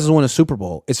those guys has won a Super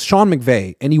Bowl. It's Sean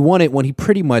McVay, and he won it when he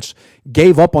pretty much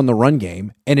gave up on the run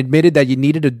game and admitted that you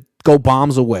needed to go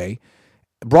bombs away,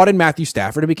 brought in Matthew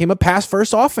Stafford, and became a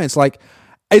pass-first offense. Like,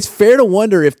 it's fair to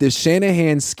wonder if this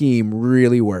Shanahan scheme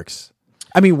really works.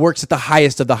 Works at the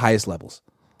highest of the highest levels.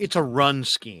 It's a run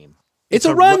scheme. It's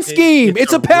a run scheme.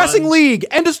 It's a passing league.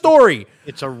 End of story.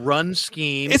 It's a run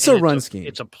scheme. It's a run scheme.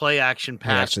 It's a play action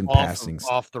pass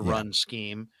off the run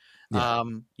scheme. I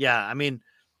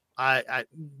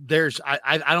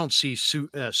don't see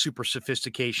super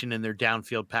sophistication in their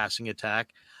downfield passing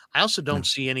attack. I also don't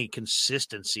see any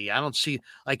consistency. I don't see,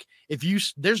 like,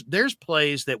 there's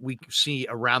plays that we see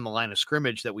around the line of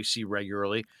scrimmage that we see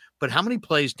regularly, but how many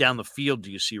plays down the field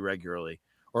do you see regularly?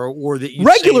 or that you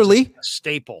regularly a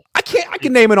staple. I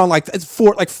can name it on it's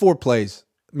four plays,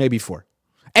 maybe four.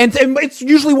 And it's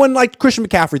usually when like Christian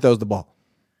McCaffrey throws the ball.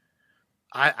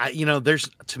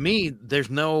 There's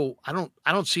no, I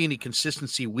don't see any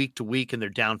consistency week to week in their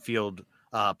downfield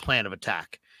plan of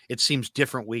attack. It seems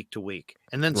different week to week.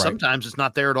 And then sometimes it's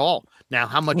not there at all. Now,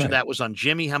 how much of that was on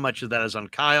Jimmy? How much of that is on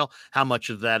Kyle? How much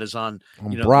of that is on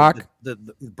Brock? The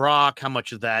Brock? How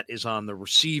much of that is on the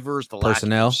receivers, the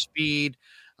personnel, lack of speed?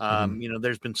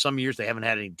 There's been some years they haven't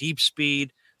had any deep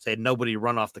speed. They had nobody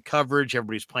run off the coverage.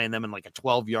 Everybody's playing them in like a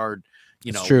 12-yard,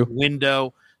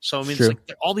 window. So, I mean, it's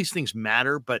like all these things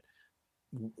matter, but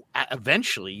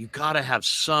eventually you got to have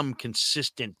some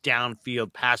consistent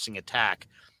downfield passing attack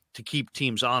to keep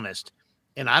teams honest.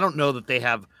 And I don't know that they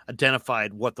have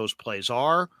identified what those plays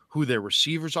are, who their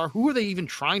receivers are, who are they even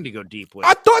trying to go deep with.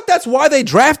 I thought that's why they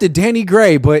drafted Danny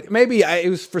Gray, but maybe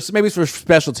it's for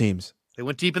special teams. They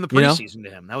went deep in the preseason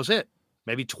to him. That was it.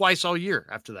 Maybe twice all year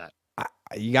after that.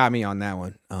 You got me on that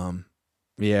one.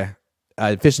 Yeah.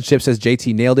 Fish and Chip says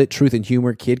JT nailed it. Truth and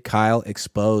humor. Kid Kyle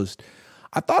exposed.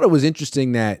 I thought it was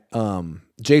interesting that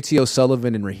JT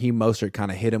O'Sullivan and Raheem Mostert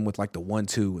kind of hit him with like the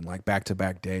 1-2 and like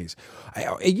back-to-back days.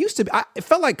 It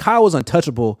felt like Kyle was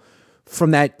untouchable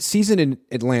from that season in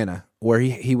Atlanta where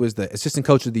he was the assistant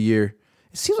coach of the year.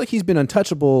 It seems like he's been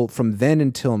untouchable from then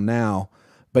until now.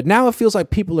 But now it feels like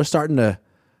people are starting to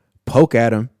poke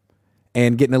at him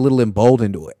and getting a little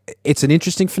emboldened into it. It's an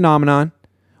interesting phenomenon.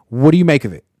 What do you make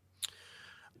of it?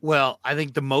 Well, I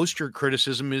think the Mostert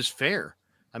criticism is fair.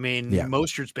 I mean,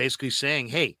 Mostert's basically saying,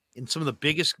 hey, in some of the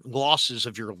biggest losses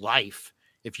of your life,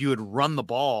 if you had run the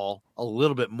ball a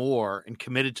little bit more and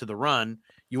committed to the run,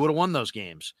 you would have won those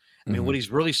games. I mean, what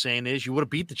he's really saying is you would have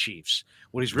beat the Chiefs.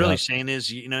 What he's really saying is,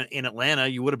 in Atlanta,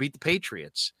 you would have beat the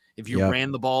Patriots if you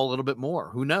ran the ball a little bit more.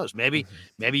 Who knows? Maybe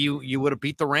you would have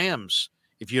beat the Rams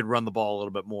if you had run the ball a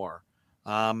little bit more.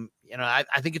 I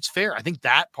think it's fair. I think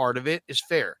that part of it is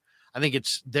fair. I think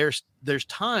there's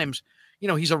times,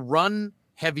 he's a run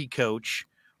heavy coach,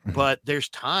 but there's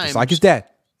times it's like his dad.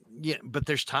 Yeah. But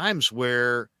there's times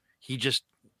where he just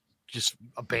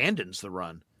abandons the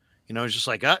run. It's just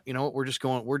like, we're just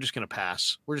going to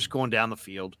pass. We're just going down the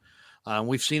field.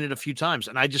 We've seen it a few times.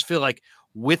 And I just feel like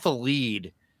with a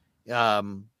lead,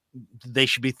 they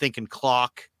should be thinking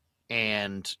clock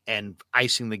and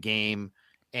icing the game.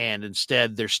 And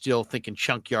instead they're still thinking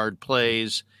chunk yard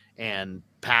plays and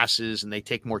passes, and they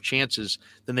take more chances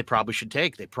than they probably should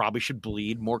take. They probably should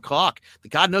bleed more clock.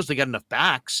 God knows they got enough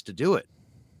backs to do it.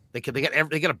 They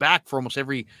got a back for almost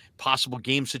every possible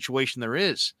game situation there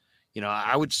is.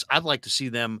 I'd like to see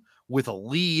them with a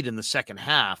lead in the second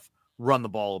half run the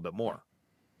ball a little bit more.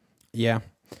 Yeah.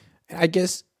 I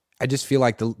guess I just feel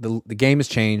like the game has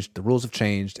changed, the rules have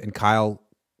changed, and Kyle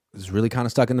is really kind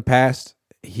of stuck in the past.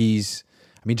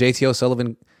 JT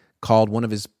O'Sullivan called one of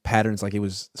his patterns like it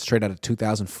was straight out of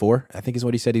 2004, I think is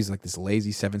what he said. He's like this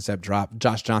lazy 7-step drop.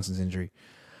 Josh Johnson's injury.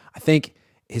 I think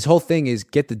his whole thing is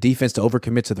get the defense to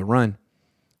overcommit to the run.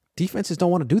 Defenses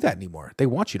don't want to do that anymore. They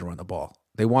want you to run the ball.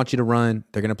 They want you to run.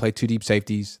 They're going to play two deep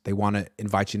safeties. They want to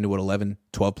invite you into an 11,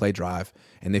 12-play drive,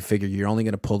 and they figure you're only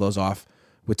going to pull those off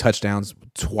with touchdowns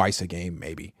twice a game,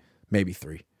 maybe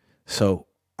three. So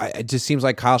it just seems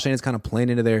like Kyle Shanahan's kind of playing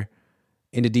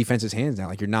into defense's hands now.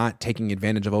 Like you're not taking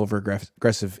advantage of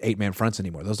over-aggressive 8-man fronts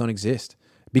anymore. Those don't exist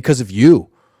because of you.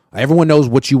 Everyone knows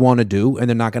what you want to do, and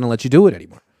they're not going to let you do it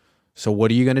anymore. So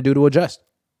what are you going to do to adjust?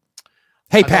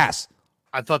 Hey, pass.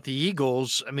 I thought the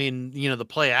Eagles, the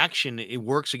play action, it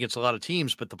works against a lot of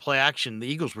teams, but the play action, the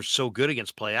Eagles were so good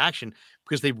against play action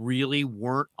because they really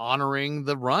weren't honoring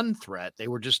the run threat. They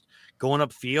were just going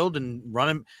upfield and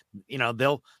running.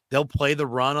 They'll play the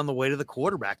run on the way to the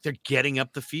quarterback. They're getting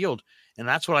up the field. And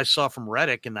that's what I saw from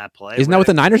Reddick in that play. Isn't that what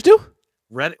the Niners do?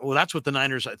 That's what the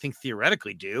Niners, I think,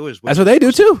 theoretically do. That's what they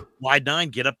do too. Wide 9,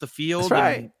 get up the field. That's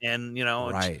right. And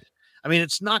right.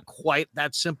 It's not quite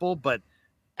that simple, but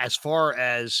as far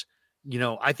as,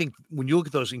 I think when you look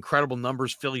at those incredible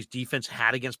numbers Philly's defense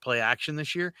had against play action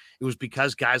this year, it was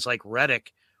because guys like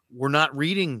Reddick were not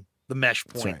reading the mesh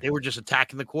point. Right. They were just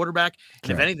attacking the quarterback.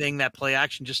 And if anything, that play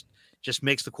action just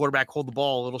makes the quarterback hold the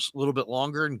ball a little bit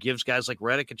longer and gives guys like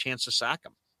Reddick a chance to sack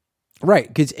him. Right,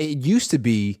 because it used to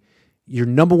be your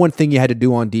number one thing you had to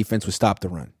do on defense was stop the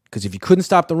run. Because if you couldn't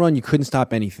stop the run, you couldn't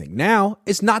stop anything. Now,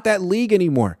 it's not that league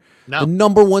anymore. No. The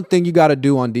number one thing you got to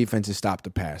do on defense is stop the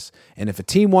pass. And if a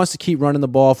team wants to keep running the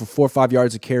ball for 4 or 5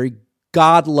 yards of carry,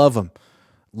 God love them.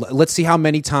 Let's see how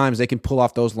many times they can pull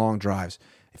off those long drives.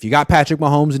 If you got Patrick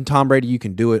Mahomes and Tom Brady, you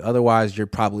can do it. Otherwise, you're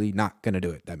probably not going to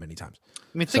do it that many times.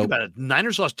 Think about it.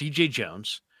 Niners lost DJ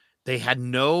Jones.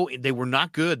 They were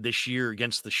not good this year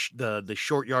against the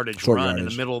short yardage run in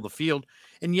the middle of the field,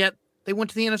 and yet they went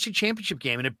to the NFC Championship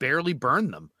game and it barely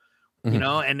burned them.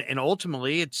 And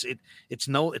ultimately it's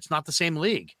not the same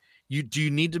league. Do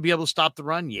you need to be able to stop the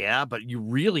run? Yeah, but you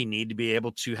really need to be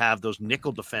able to have those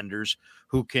nickel defenders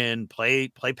who can play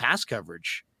pass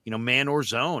coverage, man or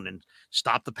zone, and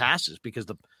stop the passes, because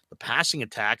the passing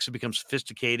attacks have become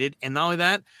sophisticated. And not only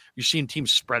that, you're seeing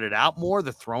teams spread it out more.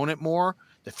 They're throwing it more.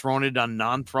 They're throwing it on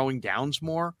non-throwing downs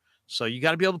more. So you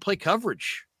got to be able to play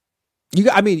coverage. You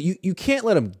can't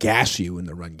let them gas you in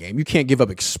the run game. You can't give up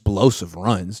explosive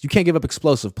runs. You can't give up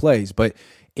explosive plays. But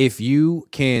if you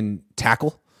can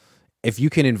tackle, if you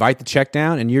can invite the check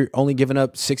down, and you're only giving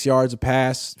up 6 yards a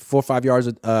pass, 4 or 5 yards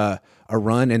a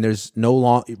run, and there's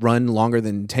no run longer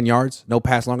than 10 yards, no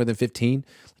pass longer than 15,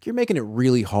 you're making it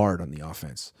really hard on the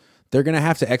offense. They're going to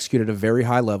have to execute at a very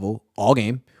high level all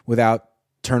game without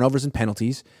turnovers and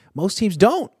penalties. Most teams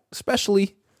don't,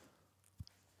 especially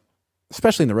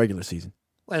in the regular season.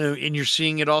 And you're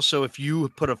seeing it also if you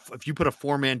put a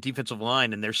 4-man defensive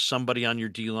line and there's somebody on your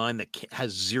D line that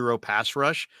has zero pass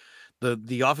rush,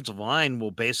 the offensive line will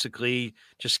basically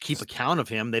just keep account of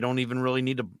him. They don't even really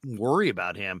need to worry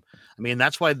about him. I mean,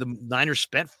 that's why the Niners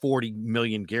spent $40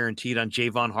 million guaranteed on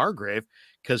Javon Hargrave,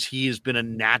 because he has been a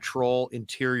natural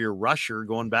interior rusher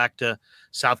going back to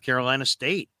South Carolina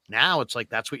State. Now it's like,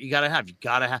 that's what you got to have. You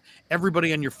got to have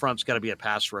everybody on your front's got to be a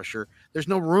pass rusher. There's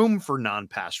no room for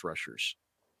non-pass rushers.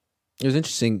 It was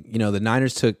interesting. The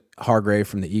Niners took Hargrave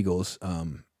from the Eagles.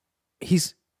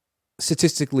 He's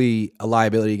statistically a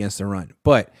liability against the run,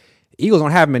 but the Eagles don't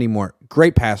have him anymore.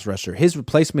 Great pass rusher. His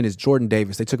replacement is Jordan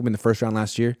Davis. They took him in the first round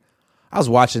last year. I was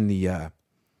watching the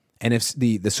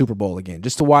NFC, the Super Bowl again,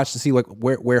 just to see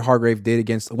where Hargrave did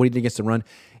what he did against the run.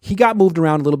 He got moved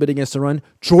around a little bit against the run.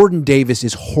 Jordan Davis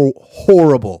is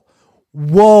horrible.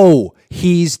 Whoa,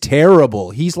 he's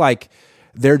terrible. He's like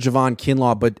their Javon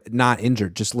Kinlaw, but not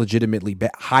injured, just legitimately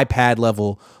high pad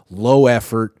level, low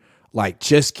effort, like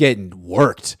just getting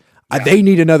worked. Yeah. They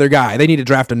need another guy. They need to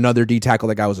draft another D tackle.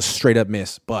 That guy was a straight up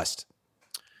bust.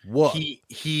 Whoa.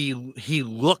 He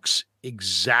looks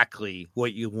exactly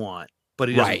what you want, but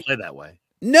he doesn't play that way.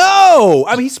 No,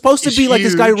 I mean, he's supposed to be huge, like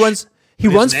this guy who runs. He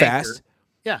runs fast.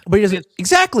 Yeah, but he doesn't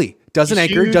doesn't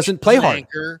anchor. Huge, doesn't play hard.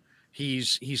 Anchor.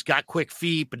 He's got quick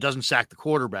feet, but doesn't sack the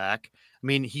quarterback. I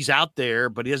mean, he's out there,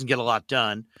 but he doesn't get a lot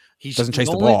done. He doesn't chase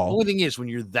the ball. The only thing is, when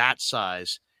you're that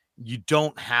size, you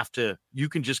don't have to. You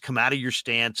can just come out of your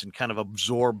stance and kind of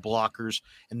absorb blockers,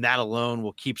 and that alone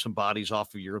will keep some bodies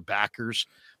off of your backers.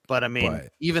 But I mean,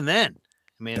 even then,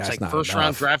 it's like first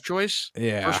round draft choice.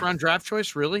 Yeah, first round draft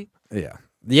choice, really. Yeah.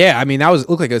 Yeah, I mean, looked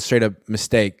like a straight up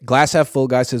mistake. Glass half full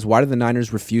guy says, why did the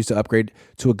Niners refuse to upgrade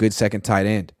to a good second tight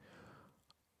end?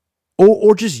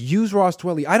 Or just use Ross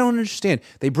Dwelly? I don't understand.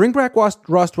 They bring back Ross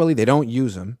Dwelly, they don't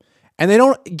use him, and they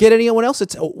don't get anyone else.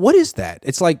 What is that?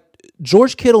 It's like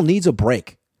George Kittle needs a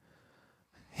break.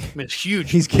 I mean, it's huge.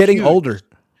 He's getting older.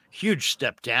 Huge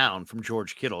step down from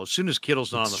George Kittle. As soon as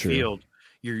Kittle's not on the field,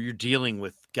 you're dealing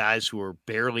with guys who are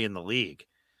barely in the league.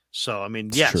 So, I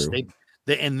mean, yes,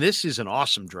 and this is an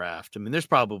awesome draft. I mean, there's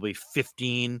probably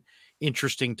 15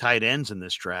 interesting tight ends in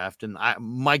this draft. And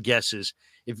my guess is,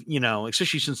 if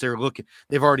especially since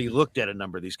they've already looked at a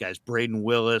number of these guys, Braden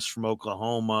Willis from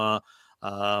Oklahoma,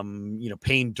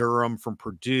 Payne Durham from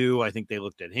Purdue. I think they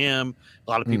looked at him.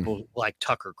 A lot of people like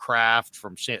Tucker Kraft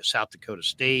from South Dakota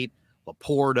State,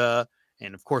 Laporta,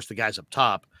 and of course the guys up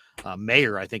top.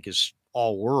 Mayer, I think, is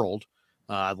all world.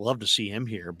 I'd love to see him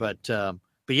here, but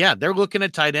yeah, they're looking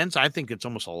at tight ends. I think it's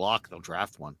almost a lock they'll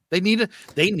draft one. They need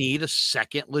a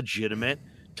second legitimate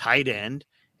tight end,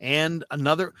 and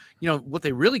another. What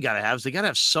they really got to have is they got to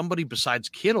have somebody besides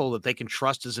Kittle that they can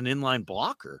trust as an inline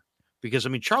blocker. Because, I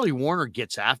mean, Charlie Warner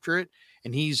gets after it,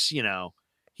 and he's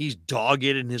dogged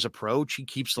in his approach. He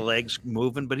keeps the legs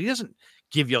moving, but he doesn't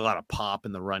give you a lot of pop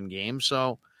in the run game.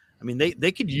 So, I mean,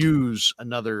 they could use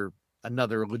another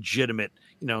legitimate,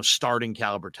 starting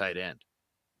caliber tight end.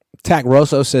 Tack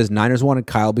Rosso says Niners wanted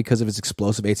Kyle because of his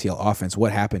explosive ATL offense.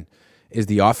 What happened? Is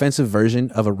the offensive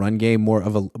version of a run game more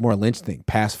a Lynch thing,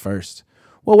 pass first?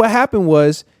 Well, what happened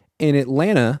was in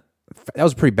Atlanta, that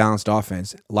was a pretty balanced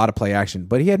offense, a lot of play action,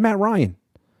 but he had Matt Ryan.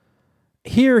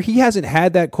 Here, he hasn't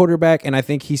had that quarterback, and I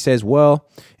think he says, well,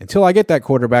 until I get that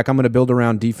quarterback, I'm going to build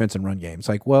around defense and run game. It's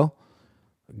like, well,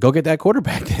 go get that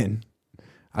quarterback then.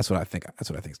 That's what I think. That's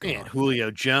what I think is going on. Julio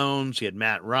Jones, he had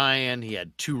Matt Ryan, he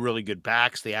had two really good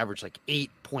backs. They averaged like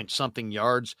 8-point-something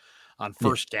yards on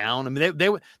first down. I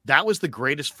mean, that was the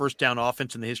greatest first down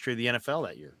offense in the history of the NFL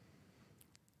that year.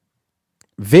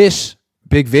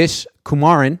 Big Vish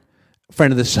Kumaran,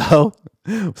 friend of the show,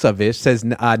 What's up, Vish? Says,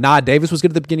 Davis was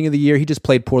good at the beginning of the year. He just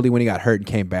played poorly when he got hurt and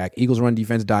came back. Eagles run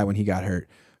defense died when he got hurt.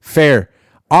 Fair.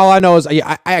 All I know is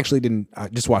I actually didn't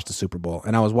just watch the Super Bowl,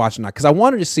 and I was watching that because I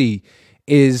wanted to see,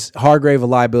 is Hargrave a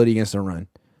liability against the run?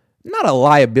 Not a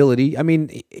liability. I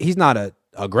mean, he's not a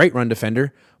great run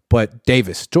defender, but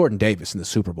Jordan Davis in the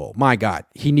Super Bowl, my God,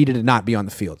 he needed to not be on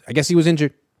the field. I guess he was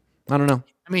injured. I don't know.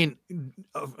 I mean,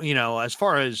 as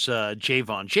far as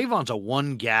Javon's a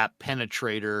one-gap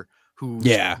penetrator who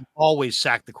always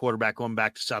sacked the quarterback going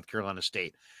back to South Carolina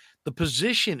State. The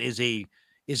position is a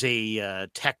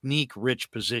technique-rich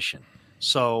position.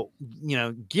 So,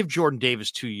 give Jordan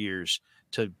Davis 2 years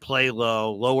to play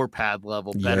low, lower pad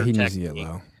level, better he technique. Needs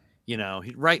to get low.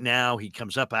 Right now he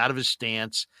comes up out of his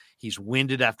stance. He's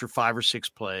winded after 5 or 6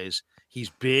 plays.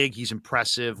 He's big. He's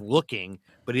impressive looking,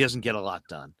 but he doesn't get a lot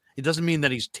done. It doesn't mean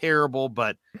that he's terrible,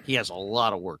 but he has a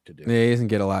lot of work to do. Yeah, he doesn't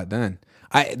get a lot done.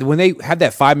 When they had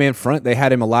that 5-man front, they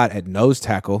had him a lot at nose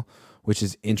tackle, which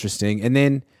is interesting. And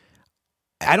then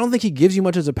I don't think he gives you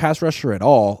much as a pass rusher at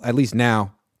all, at least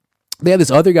now. They have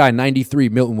this other guy, 93,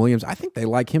 Milton Williams. I think they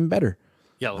like him better.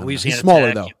 Yeah, Louisiana he's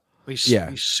smaller, Tech, though.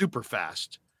 He's super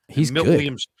fast. He's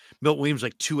Milton good. Williams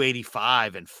like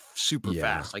 285 and super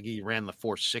fast. Like he ran the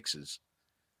 4.6s.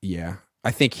 Yeah. I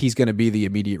think he's going to be the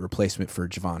immediate replacement for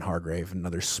Javon Hargrave,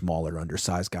 another smaller,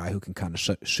 undersized guy who can kind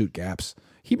of shoot gaps.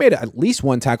 He made at least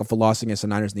one tackle for loss against the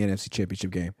Niners in the NFC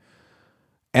Championship game.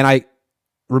 And I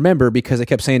remember because I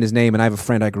kept saying his name, and I have a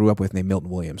friend I grew up with named Milton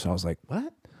Williams. So I was like,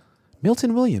 what?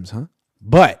 Milton Williams, huh?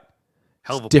 But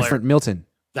hell of a different player. Milton.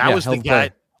 That was the guy.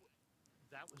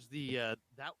 That was the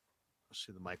let's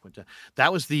see, the mic went down.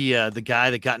 That was the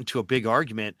guy that got into a big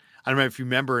argument. I don't know if you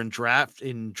remember in draft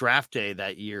day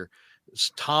that year.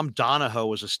 Tom Donahoe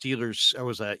was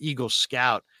a Eagles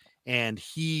scout, and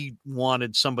he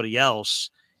wanted somebody else.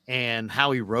 And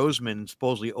Howie Roseman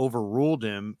supposedly overruled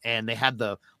him, and they had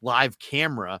the live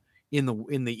camera in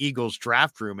the Eagles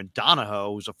draft room. And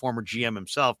Donahoe, who's a former GM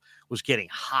himself, was getting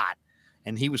hot,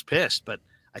 and he was pissed. But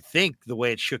I think the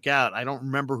way it shook out, I don't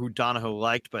remember who Donahoe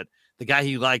liked, but the guy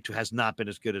he liked who has not been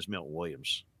as good as Milton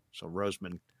Williams. So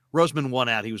Roseman won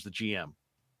out. He was the GM.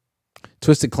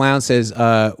 Twisted Clown says,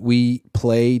 we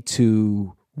play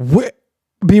to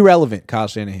be relevant, Kyle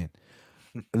Shanahan.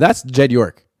 That's Jed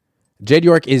York. Jed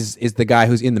York is the guy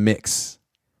who's in the mix.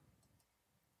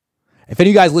 If any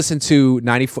of you guys listen to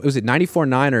 94, was it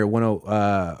 94.9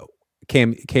 or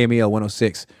 10 KMEL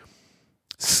 106?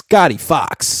 Scotty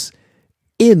Fox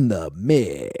in the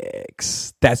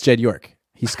mix. That's Jed York.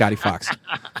 He's Scotty Fox.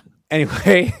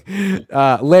 Anyway,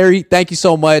 Larry, thank you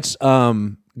so much.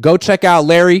 Go check out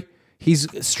Larry. He's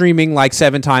streaming like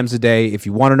 7 times a day. If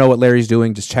you want to know what Larry's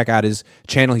doing, just check out his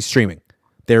channel. He's streaming.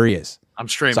 There he is. I'm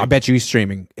streaming. So I bet you he's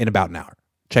streaming in about an hour.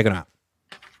 Check it out.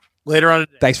 Later on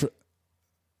today.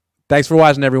 Thanks for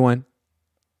watching, everyone.